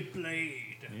family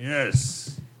blade.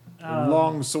 Yes. The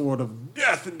long sword of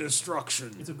death and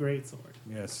destruction. It's a great sword.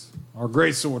 Yes. Our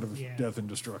great sword of Yeah. death and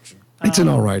destruction. It's an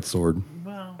all right sword.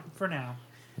 Well, for now.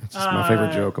 It's just my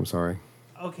favorite joke. I'm sorry.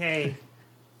 Okay.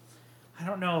 I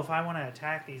don't know if I want to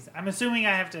attack these. I'm assuming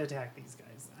I have to attack these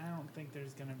guys. I don't think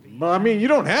there's going to be. Well, I mean, you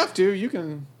don't have to. You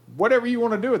can, whatever you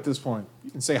want to do at this point. You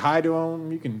can say hi to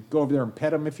them. You can go over there and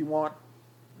pet them if you want.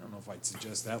 I don't know if I'd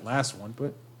suggest that last one,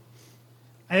 but.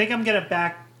 I think I'm going to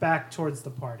back towards the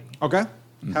party. Okay.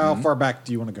 How far back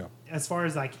do you want to go? As far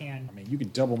as I can. I mean, you can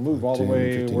double move all the 10,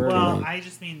 way 15, where. Well, 20. I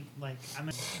just mean, like, I'm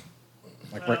in.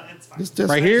 Like Well, right. it's fine. Just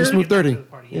Right here? Just move Get back to 30. the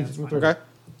party. Yeah, Yeah, just it's move fine. 30. Okay.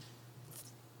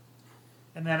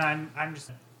 And then I'm just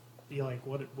be like,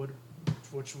 what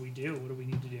should we do? What do we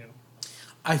need to do?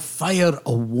 I fire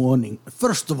a warning.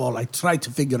 First of all, I try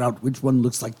to figure out which one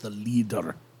looks like the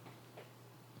leader.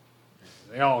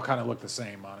 They all kind of look the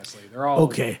same, honestly. They're all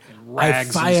Okay. in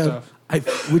rags I and fire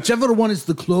stuff. whichever one is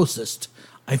the closest,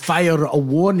 I fire a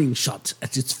warning shot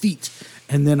at its feet,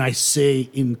 and then I say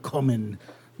in common,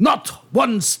 "Not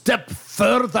one step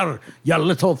further, you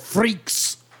little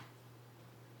freaks."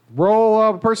 Roll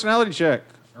a personality check.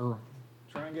 Or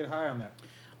try and get high on that.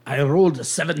 I rolled a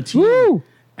 17,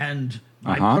 and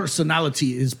my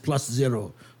personality is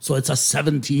 +0, so it's a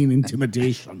 17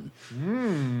 intimidation.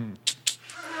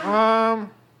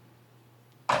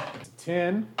 That's a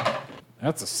 10.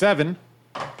 That's a 7.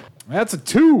 That's a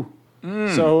 2.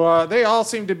 So they all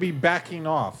seem to be backing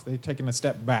off. They're taking a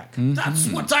step back. That's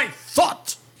what I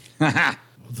thought.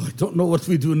 Although I don't know what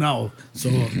we do now. So,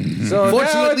 So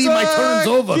fortunately, now my it's, turn's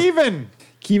over. Kevin.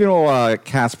 Kevin will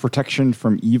cast Protection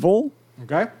from Evil.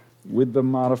 Okay. With the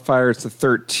modifier, it's a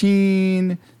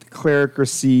 13. The cleric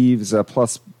receives a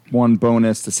 +1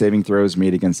 bonus to saving throws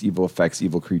made against evil effects,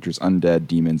 evil creatures, undead,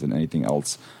 demons, and anything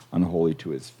else unholy to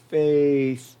his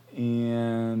faith.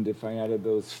 And if I added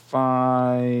those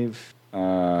 5,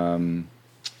 that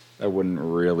wouldn't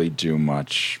really do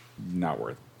much. Not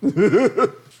worth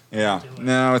it. Yeah.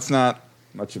 No, it's not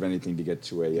much of anything to get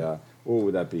to a, what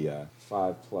would that be?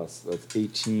 5 plus, that's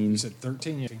 18. You said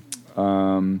 13. Yeah.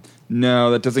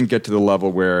 No, that doesn't get to the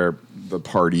level where the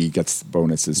party gets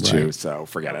bonuses too, Right. so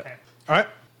forget it. All right.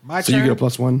 My So turn. you get a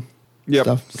 +1? Yep,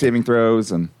 Stuff? saving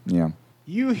throws and yeah.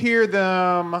 You hear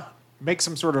them make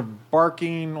some sort of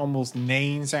barking, almost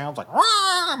neighing sounds like,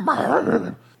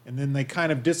 and then they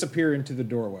kind of disappear into the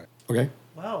doorway. Okay.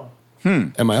 Well,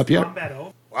 Am I up yet? combat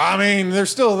over. Well, I mean, there's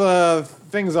still the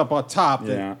things up on top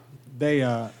that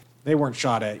Yeah. they weren't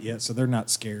shot at yet, so they're not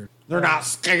scared. They're not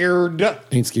scared.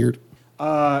 Ain't scared.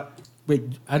 Wait,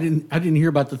 I didn't hear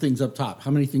about the things up top.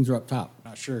 How many things are up top?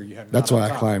 Not sure. You have. That's not why up I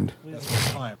top. climbed. That's why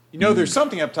I climbed. You know, there's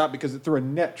something up top because it threw a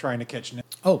net trying to catch net.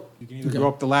 Oh, You can either go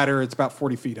up the ladder. It's about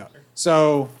 40 feet up.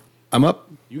 So I'm up.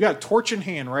 you got a torch in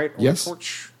hand, right? Or Yes. A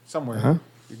torch somewhere.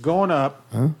 You're going up.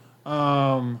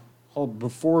 Hold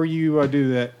before you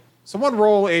do that. Someone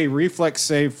roll a reflex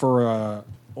save for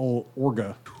old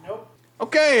Orga. Nope.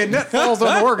 Okay, and net falls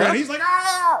on Orga, and he's like,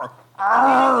 "Arr!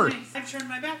 Arr! I've turned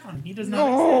my back on him. He does not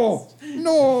No, exist.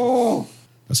 no!"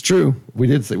 That's true. We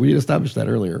did establish that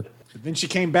earlier. But then she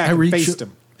came back I and reach- faced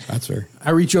him. That's fair. I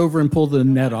reach over and pull the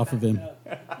net off of him.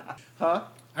 I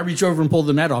reach over and pull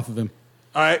the net off of him.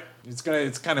 All right, it's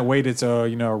kind of weighted, so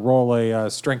roll a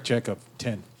strength check of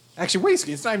 10. Actually, wait,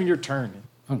 it's not even your turn.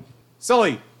 Oh.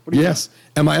 Sully, what do you? Yes.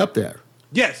 Am I up there?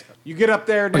 Yes, you get up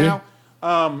there now.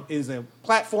 Is a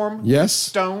platform. Yes.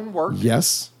 Stone work.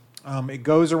 Yes. It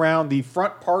goes around the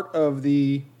front part of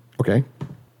the Okay.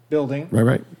 building.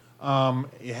 Right.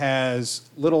 It has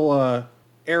little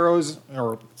arrows,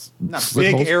 or not Slit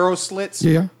big holes? arrow slits.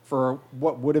 Yeah. For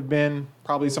what would have been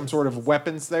probably some sort of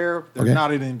weapons there. They're Okay.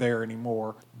 not in there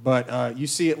anymore. But you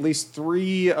see at least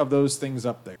 3 of those things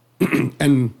up there.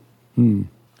 And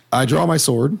I draw my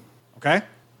sword Okay.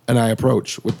 and I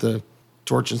approach with the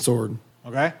torch and sword.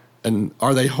 Okay. And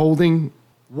are they holding?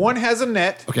 One has a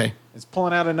net. Okay. It's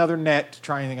pulling out another net to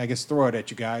try and, I guess, throw it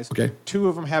at you guys. Okay. 2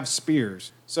 of them have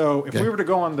spears. So if Okay. we were to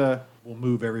go on we'll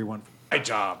move everyone. My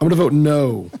job. I'm going to vote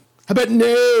no. How about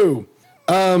no?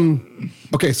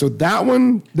 Okay, so that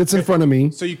one that's in front of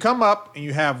me. So you come up and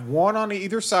you have one on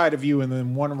either side of you and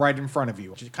then one right in front of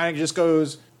you. It kind of just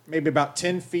goes maybe about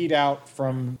 10 feet out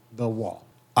from the wall.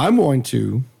 I'm going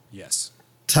to Yes.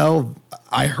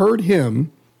 I heard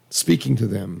him speaking to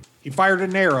them. He fired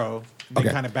an arrow and then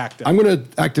Okay. kind of backed up. I'm going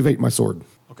to activate my sword.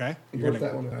 Okay. Where's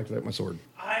that one to activate my sword?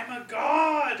 I'm a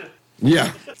god.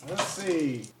 Yeah. Let's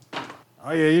see.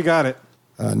 Oh, yeah, you got it.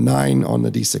 9 on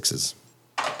the D6s.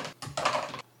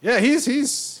 Yeah,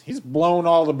 he's blown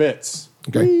all the bits.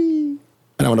 Okay. And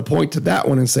I want to point to that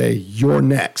one and say, "You're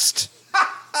next."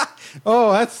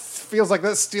 Oh, that feels like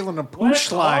that's stealing a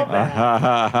poosh line.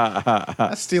 Callback.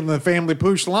 That's stealing the family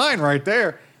poosh line right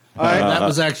there. All right. That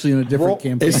was actually in a different Roll-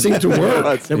 campaign It seemed to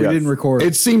work. that we didn't record.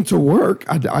 It seemed to work.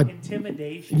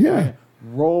 Intimidation. Yeah.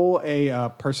 Roll a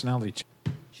personality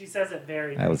check. She says it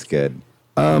very That was good.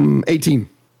 18.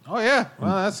 Oh, yeah.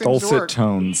 Well, that seems to Dulcet work.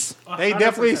 tones. They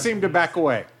definitely seem to back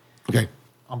away Okay.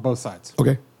 on both sides.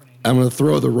 Okay. I'm going to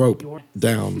throw the rope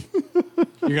down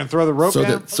You're going to throw the rope so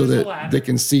down? that they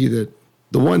can see that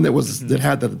the one that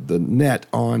had the net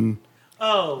on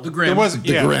Oh. the There Grem. was the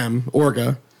Grem,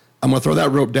 Orga. I'm going to throw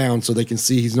that rope down so they can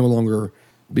see he's no longer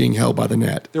being held by the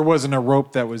net. There wasn't a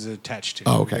rope that was attached to it.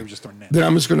 Oh, okay. They were just throwing net. Then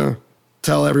I'm just going to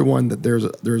tell everyone that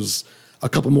there's a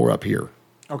couple more up here.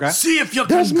 Okay. See if you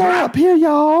There's can more up here,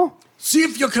 y'all. see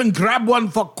if you can grab one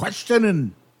for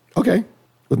questioning. Okay.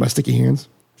 With my sticky hands.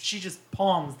 She just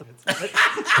palms the.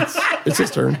 It's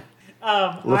his turn.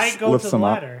 I go lift to the some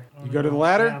up. ladder. You go to the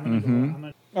ladder? Yeah, I'm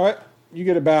gonna go. All right. You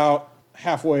get about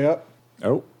halfway up.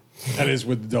 Oh. That is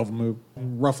with the devil move.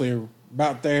 Roughly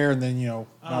about there, and then,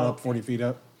 about up 40 feet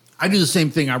up. I do the same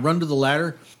thing. I run to the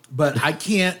ladder, but I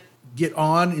can't get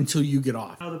on until you get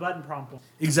off. Oh, the button prompt.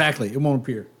 Exactly. It won't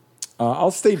appear.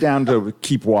 I'll stay down to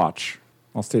keep watch.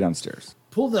 I'll stay downstairs.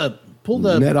 Pull the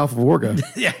Net off of Orga.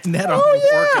 yeah, net off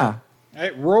the Yeah. All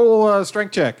right. Roll a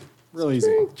strength check. Real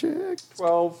easy. Check.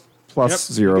 12. Plus Yep,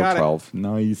 0, you got it. 12.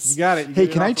 Nice. You got it. You Hey, get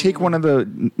it can I off take of- one of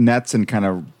the nets and kind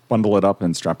of bundle it up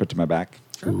and strap it to my back?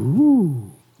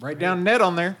 Write down net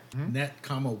on there. net,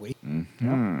 weight. All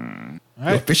Go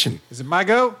right. fishing. Is it my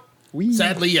go?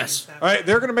 Sadly, yes. All right.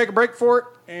 They're going to make a break for it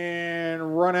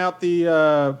and run out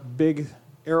the big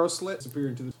arrow slit. Disappear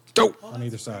into the on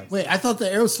either side. Wait, I thought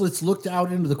the arrow slits looked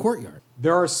out into the courtyard.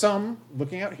 There are some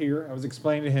looking out here. I was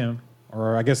explaining to him,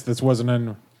 or I guess this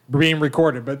wasn't being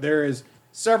recorded, but there is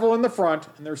several in the front,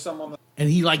 and there's some on the. And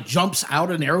he jumps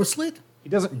out an arrow slit? He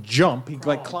doesn't jump. He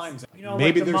climbs. You know,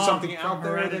 Maybe like the there's mom something from out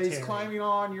there that he's Hereditary. climbing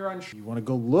on. You're unsure. You want to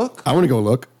go look? I want to go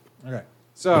look, Okay.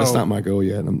 So but it's not my go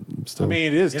yet. I'm still. I mean,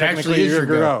 it is It technically actually is your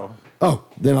your go. oh,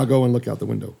 then I'll go and look out the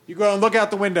window. You go and look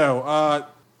out the window.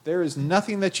 There is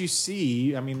nothing that you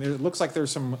see. I mean, it looks like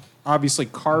there's some obviously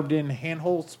carved-in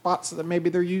handhold spots that maybe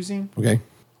they're using. Okay.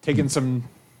 Taking some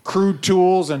crude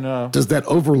tools and Does that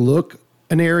overlook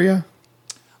an area?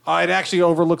 it actually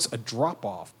overlooks a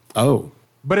drop-off. Oh,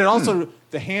 But it also,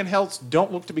 the handhelds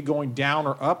don't look to be going down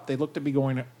or up. They look to be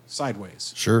going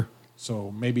sideways. sure.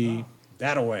 So maybe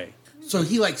that away. So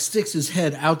he like sticks his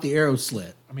head out the arrow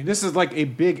slit. I mean, this is like a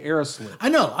big arrow slit. I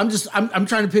know. I'm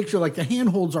trying to picture like the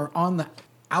handholds are on the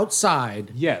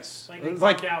outside. Yes. Like they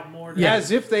Like, carved out more. Yeah.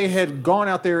 as if they had gone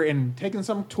out there and taken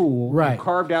some tool Right. and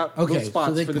carved out Okay, little spots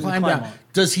so they for them to climbed climb out. on.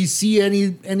 Does he see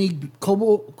any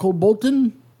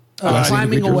Kobolton Glass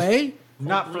climbing creatures? away?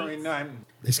 Not for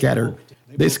They scattered.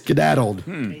 They skedaddled.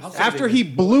 after he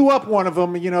blew up one of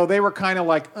them. They were kind of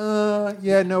like,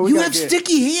 yeah, no. We You gotta have get-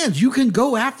 sticky hands. You can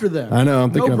go after them. I know,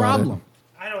 I'm thinking no about it. problem.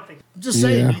 I don't think I'm just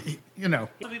saying. Yeah.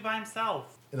 he'll be by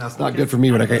himself. And that's not good for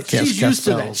me when I can't cast She's used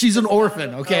to that. spells. She's an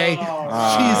orphan. Okay.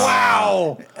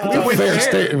 Wow. That's a fair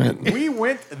statement. We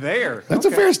went there. That's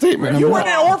a fair statement. You I'm were not-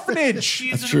 in an orphanage.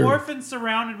 She's That's an true. orphan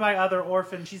surrounded by other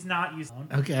orphans. She's not used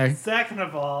to. Okay. Second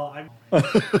of all,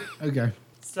 Okay.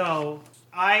 so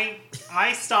I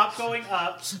stopped going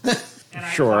up and I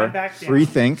Sure. climbed back down.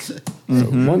 Rethink. So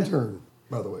one turn,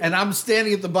 by the way. And I'm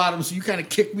standing at the bottom, so you kind of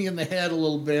kick me in the head a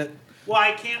little bit. Well,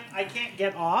 I can't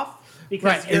get off because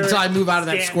Right, you're until I move out of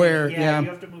that standing. square, Yeah, yeah. you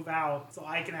have to move out so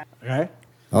I can. Okay.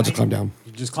 I'll just climb down.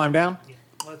 You just climb down.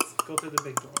 Let's go through the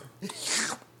big door.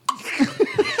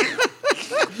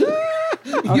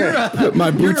 Put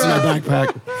my boots in my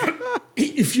backpack.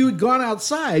 If you had gone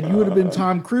outside, you would have been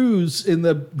Tom Cruise in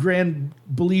the Grand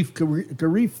Belief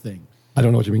Garif thing. I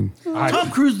don't know what you mean.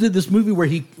 Tom Cruise did this movie where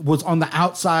he was on the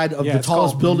outside of Yeah, the it's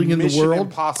tallest called building in the Mission world.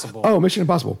 Impossible. Oh, Mission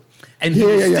Impossible. And he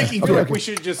was sticking to it. Okay. We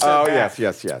should have just said Oh, that.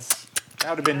 yes. That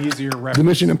would have been easier The reference.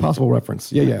 Mission Impossible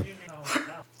reference. Yeah.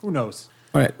 Who knows?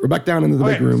 All right, we're back down into the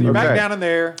Okay, big room. so you're back Okay. down in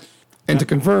there. And to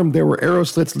confirm, there were arrow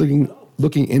slits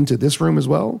looking into this room as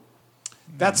well.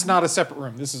 That's not a separate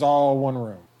room. This is all one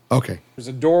room. Okay. There's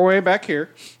a doorway back here.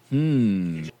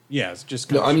 Yeah, it's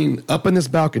just. No, I mean up in this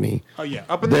balcony, Oh yeah,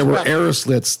 up in there this were balcony. arrow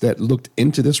slits that looked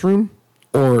into this room,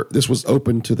 or this was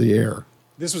open to the air.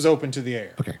 This was open to the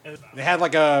air. Okay. They had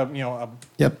like a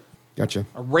Yep. Gotcha.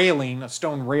 railing, a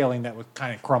stone railing that was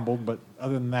kind of crumbled, but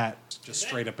other than that, it's just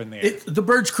straight up in the air. The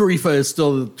Burj Khalifa is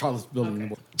still the tallest building in the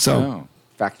world. So Oh.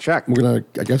 Fact check.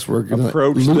 I guess we're gonna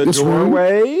Approach loot the this room.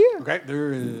 doorway. Okay,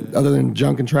 there is. Other than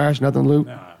junk and trash, nothing to loot.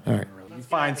 All right. You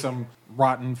find some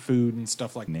rotten food and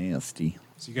stuff like that. Nasty.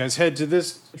 So you guys head to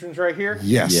this entrance right here.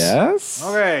 Yes. Yes.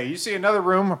 Okay, you see another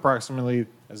room approximately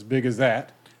as big as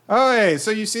that. Okay, so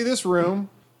you see this room.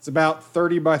 It's about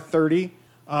 30 by 30.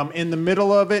 In the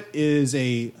middle of it is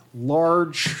a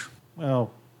large fruit.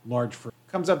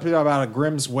 Comes up to about a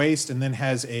Grimm's waist and then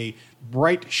has a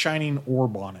bright shining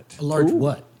orb on it. A large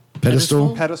what?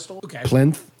 Pedestal, Pedestal? Okay.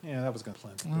 plinth, Yeah, that was going to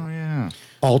plinth. Oh yeah.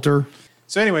 altar,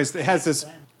 So anyways, it has this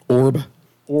orb.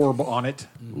 orb on it.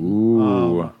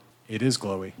 Ooh. It is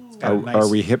glowy. It's got a Are, nice are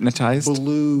we hypnotized?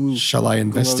 blue Shall I glow to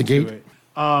investigate? it.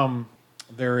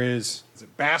 There is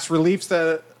it bas reliefs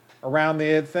that around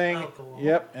the thing. Oh, cool.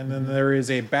 Yep, and then there is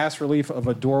a bas relief of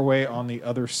a doorway on the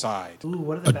other side. Ooh,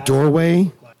 what are the A bats-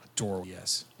 doorway. Door,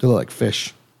 yes, They look like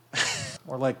fish.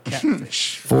 or like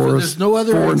catfish. Four, There's no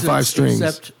other 4 and exits 5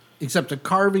 strings. except a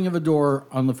carving of a door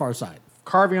on the far side.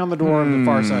 Carving on the door on the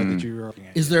far side that you're looking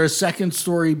at. Is there a second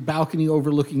story balcony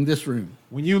overlooking this room?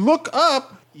 When you look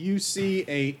up, you see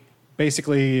a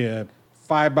basically a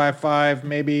 5 by 5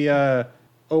 maybe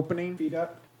opening feet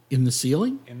up In the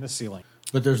ceiling? in the ceiling.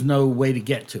 But there's no way to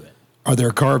get to it. Are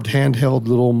there carved handheld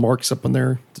little marks up in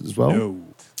there as well? No.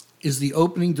 Is the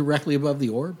opening directly above the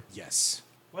orb? Yes.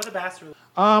 What are the bats?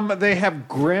 They have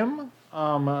Grem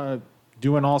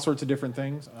doing all sorts of different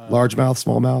things. Largemouth,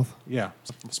 smallmouth, Yeah,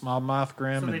 smallmouth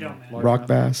Grem. So they and don't matter. largemouth. rock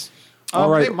bass. All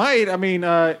right. They might. I mean,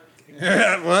 well,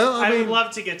 I would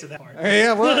love to get to that part.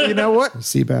 yeah. Well, you know what?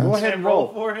 Sea bass. Go ahead And and roll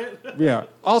roll. for it. Yeah.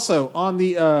 Also, on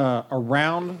the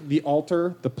around the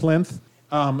altar, the plinth,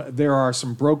 there are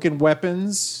some broken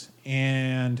weapons,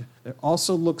 and it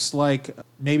also looks like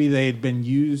maybe they had been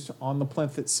used on the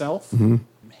plinth itself.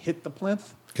 Hit the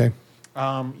plinth. Okay.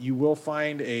 You will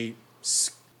find a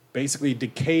basically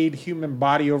decayed human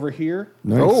body over here.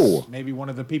 Nice. Oh. Maybe one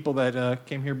of the people that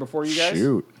came here before you guys.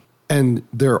 Shoot. And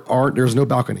there's no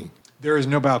balcony. There is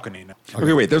no balcony. No.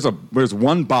 Okay, wait. There's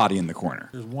one body in the corner.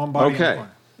 There's one body in the Okay.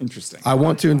 corner. Interesting. I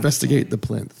want to investigate the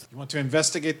plinth. You want to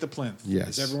investigate the plinth?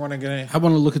 Yes. Is everyone going I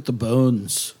want to look at the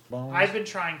bones. to? I've been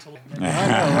trying to.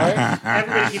 right?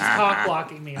 Everybody keeps cock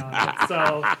blocking me on it,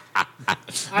 so.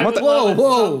 I would Whoa, love at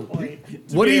whoa. some point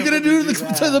to What are be you going able to do to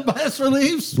that. the bas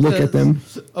reliefs? Look at them.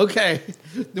 Okay.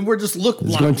 Then we're just look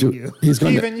He's going blocking to. you. He's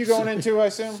going Steven, you going into, I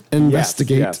assume? to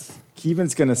investigate. Yes.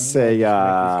 Keevan's gonna say.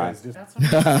 That's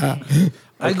what I'm saying.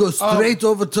 I go straight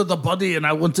over to the body and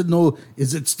I want to know,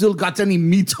 is it still got any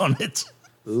meat on it?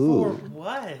 For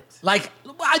what? Like,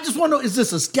 I just want to know, is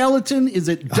this a skeleton? Is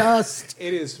it dust?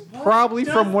 It is probably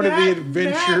does from one of the that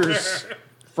adventures matter?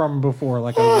 from before.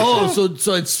 Like so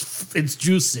it's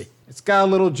juicy. it's got a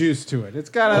little juice to it. It's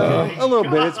got a little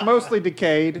bit. It's mostly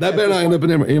decayed. That better not end up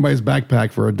in anybody's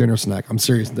backpack for a dinner snack. I'm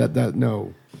serious.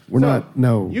 No.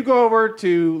 No. You go over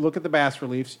to look at the bas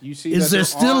reliefs. You see Is that there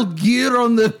still gear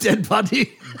on the dead body?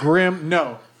 Grem?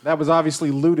 No. That was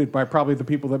obviously looted by probably the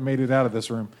people that made it out of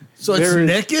this room. So it's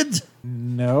naked?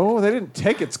 No, they didn't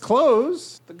take its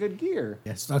clothes. The good gear.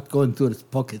 Yeah, it's not going through its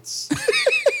pockets.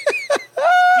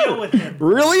 Deal with him.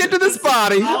 Really into this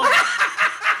body.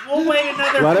 We'll wait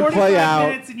another Let it 45 play out.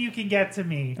 minutes and you can get to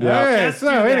me. All right, Just so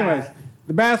do that. anyways,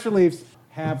 the bas reliefs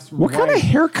have some What kind of white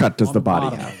haircut does on the body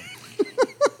bottom. have?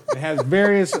 It has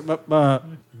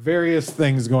various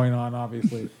things going on,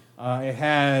 obviously. It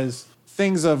has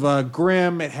things of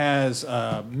Grem. It has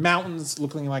mountains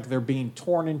looking like they're being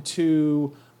torn in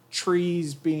two,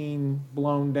 trees being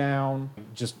blown down,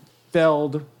 just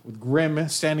felled with Grem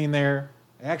standing there.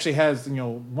 It actually has,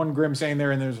 one Grem standing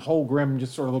there, and there's a whole Grem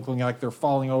just sort of looking like they're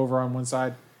falling over on one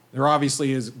side. There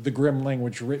obviously is the Grem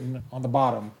language written on the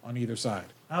bottom on either side.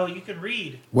 Oh, you can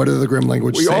read. What are the Grim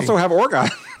language We say? also have Orgon.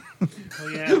 Oh,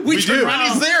 yeah. we do.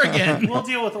 Ronnie's there again. We'll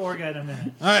deal with Orga in a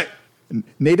minute. All right.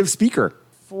 Native speaker.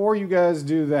 Before you guys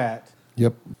do that,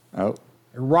 Yep. Oh,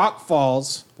 a rock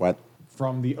falls what?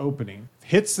 from the opening,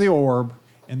 hits the orb,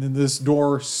 and then this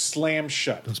door slams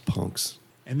shut. Those punks.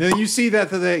 And then you see that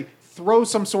they throw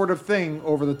some sort of thing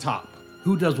over the top.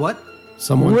 Who does what?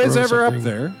 Someone Who is throws ever something. up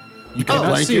there? You Oh,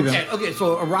 cannot see them. Okay,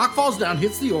 so a rock falls down,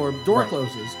 hits the orb, door Right.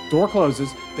 closes. Door closes.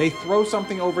 They throw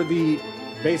something over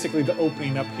basically the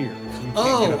opening up here. So you can't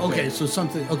get up Okay, there. so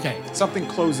something, okay. Something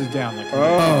closes down. Like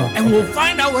And we'll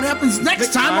find out what happens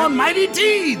next time on Mighty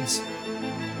Deeds.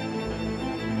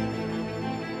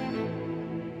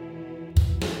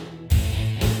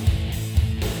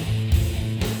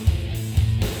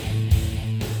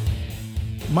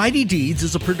 Mighty Deeds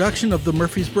is a production of the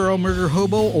Murfreesboro Murder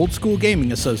Hobo Old School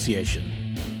Gaming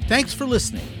Association. Thanks for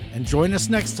listening, and join us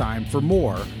next time for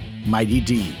more Mighty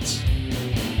Deeds.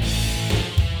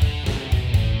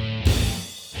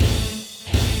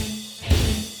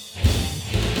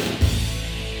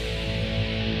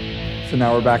 So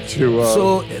now we're back to.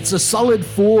 So it's a solid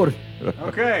 4.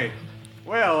 Okay.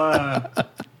 Well,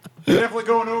 you're definitely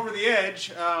going over the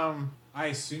edge. I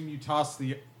assume you toss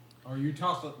the. Or you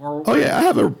toss the. Or, Oh yeah, I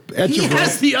have a edge He of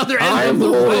has rope. the other end I of am the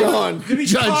holding rope. on. Did he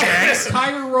Judge toss X. the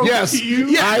entire rope Yes, to you?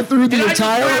 Yeah. I threw the And I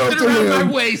entire just rope wrapped to it around him,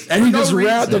 my waist and he for no just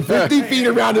wrapped the reason. 50 feet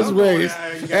around his waist,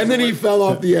 you guys and then he are- fell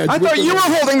off the edge. I with thought the you were rope.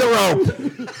 holding the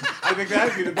rope. I think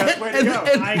that'd be the best way to And, go.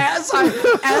 and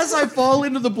as I fall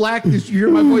into the blackness, you hear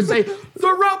my voice say, "The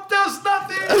rope does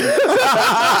nothing."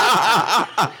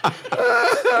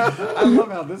 I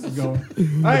love how this is going.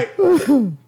 All right.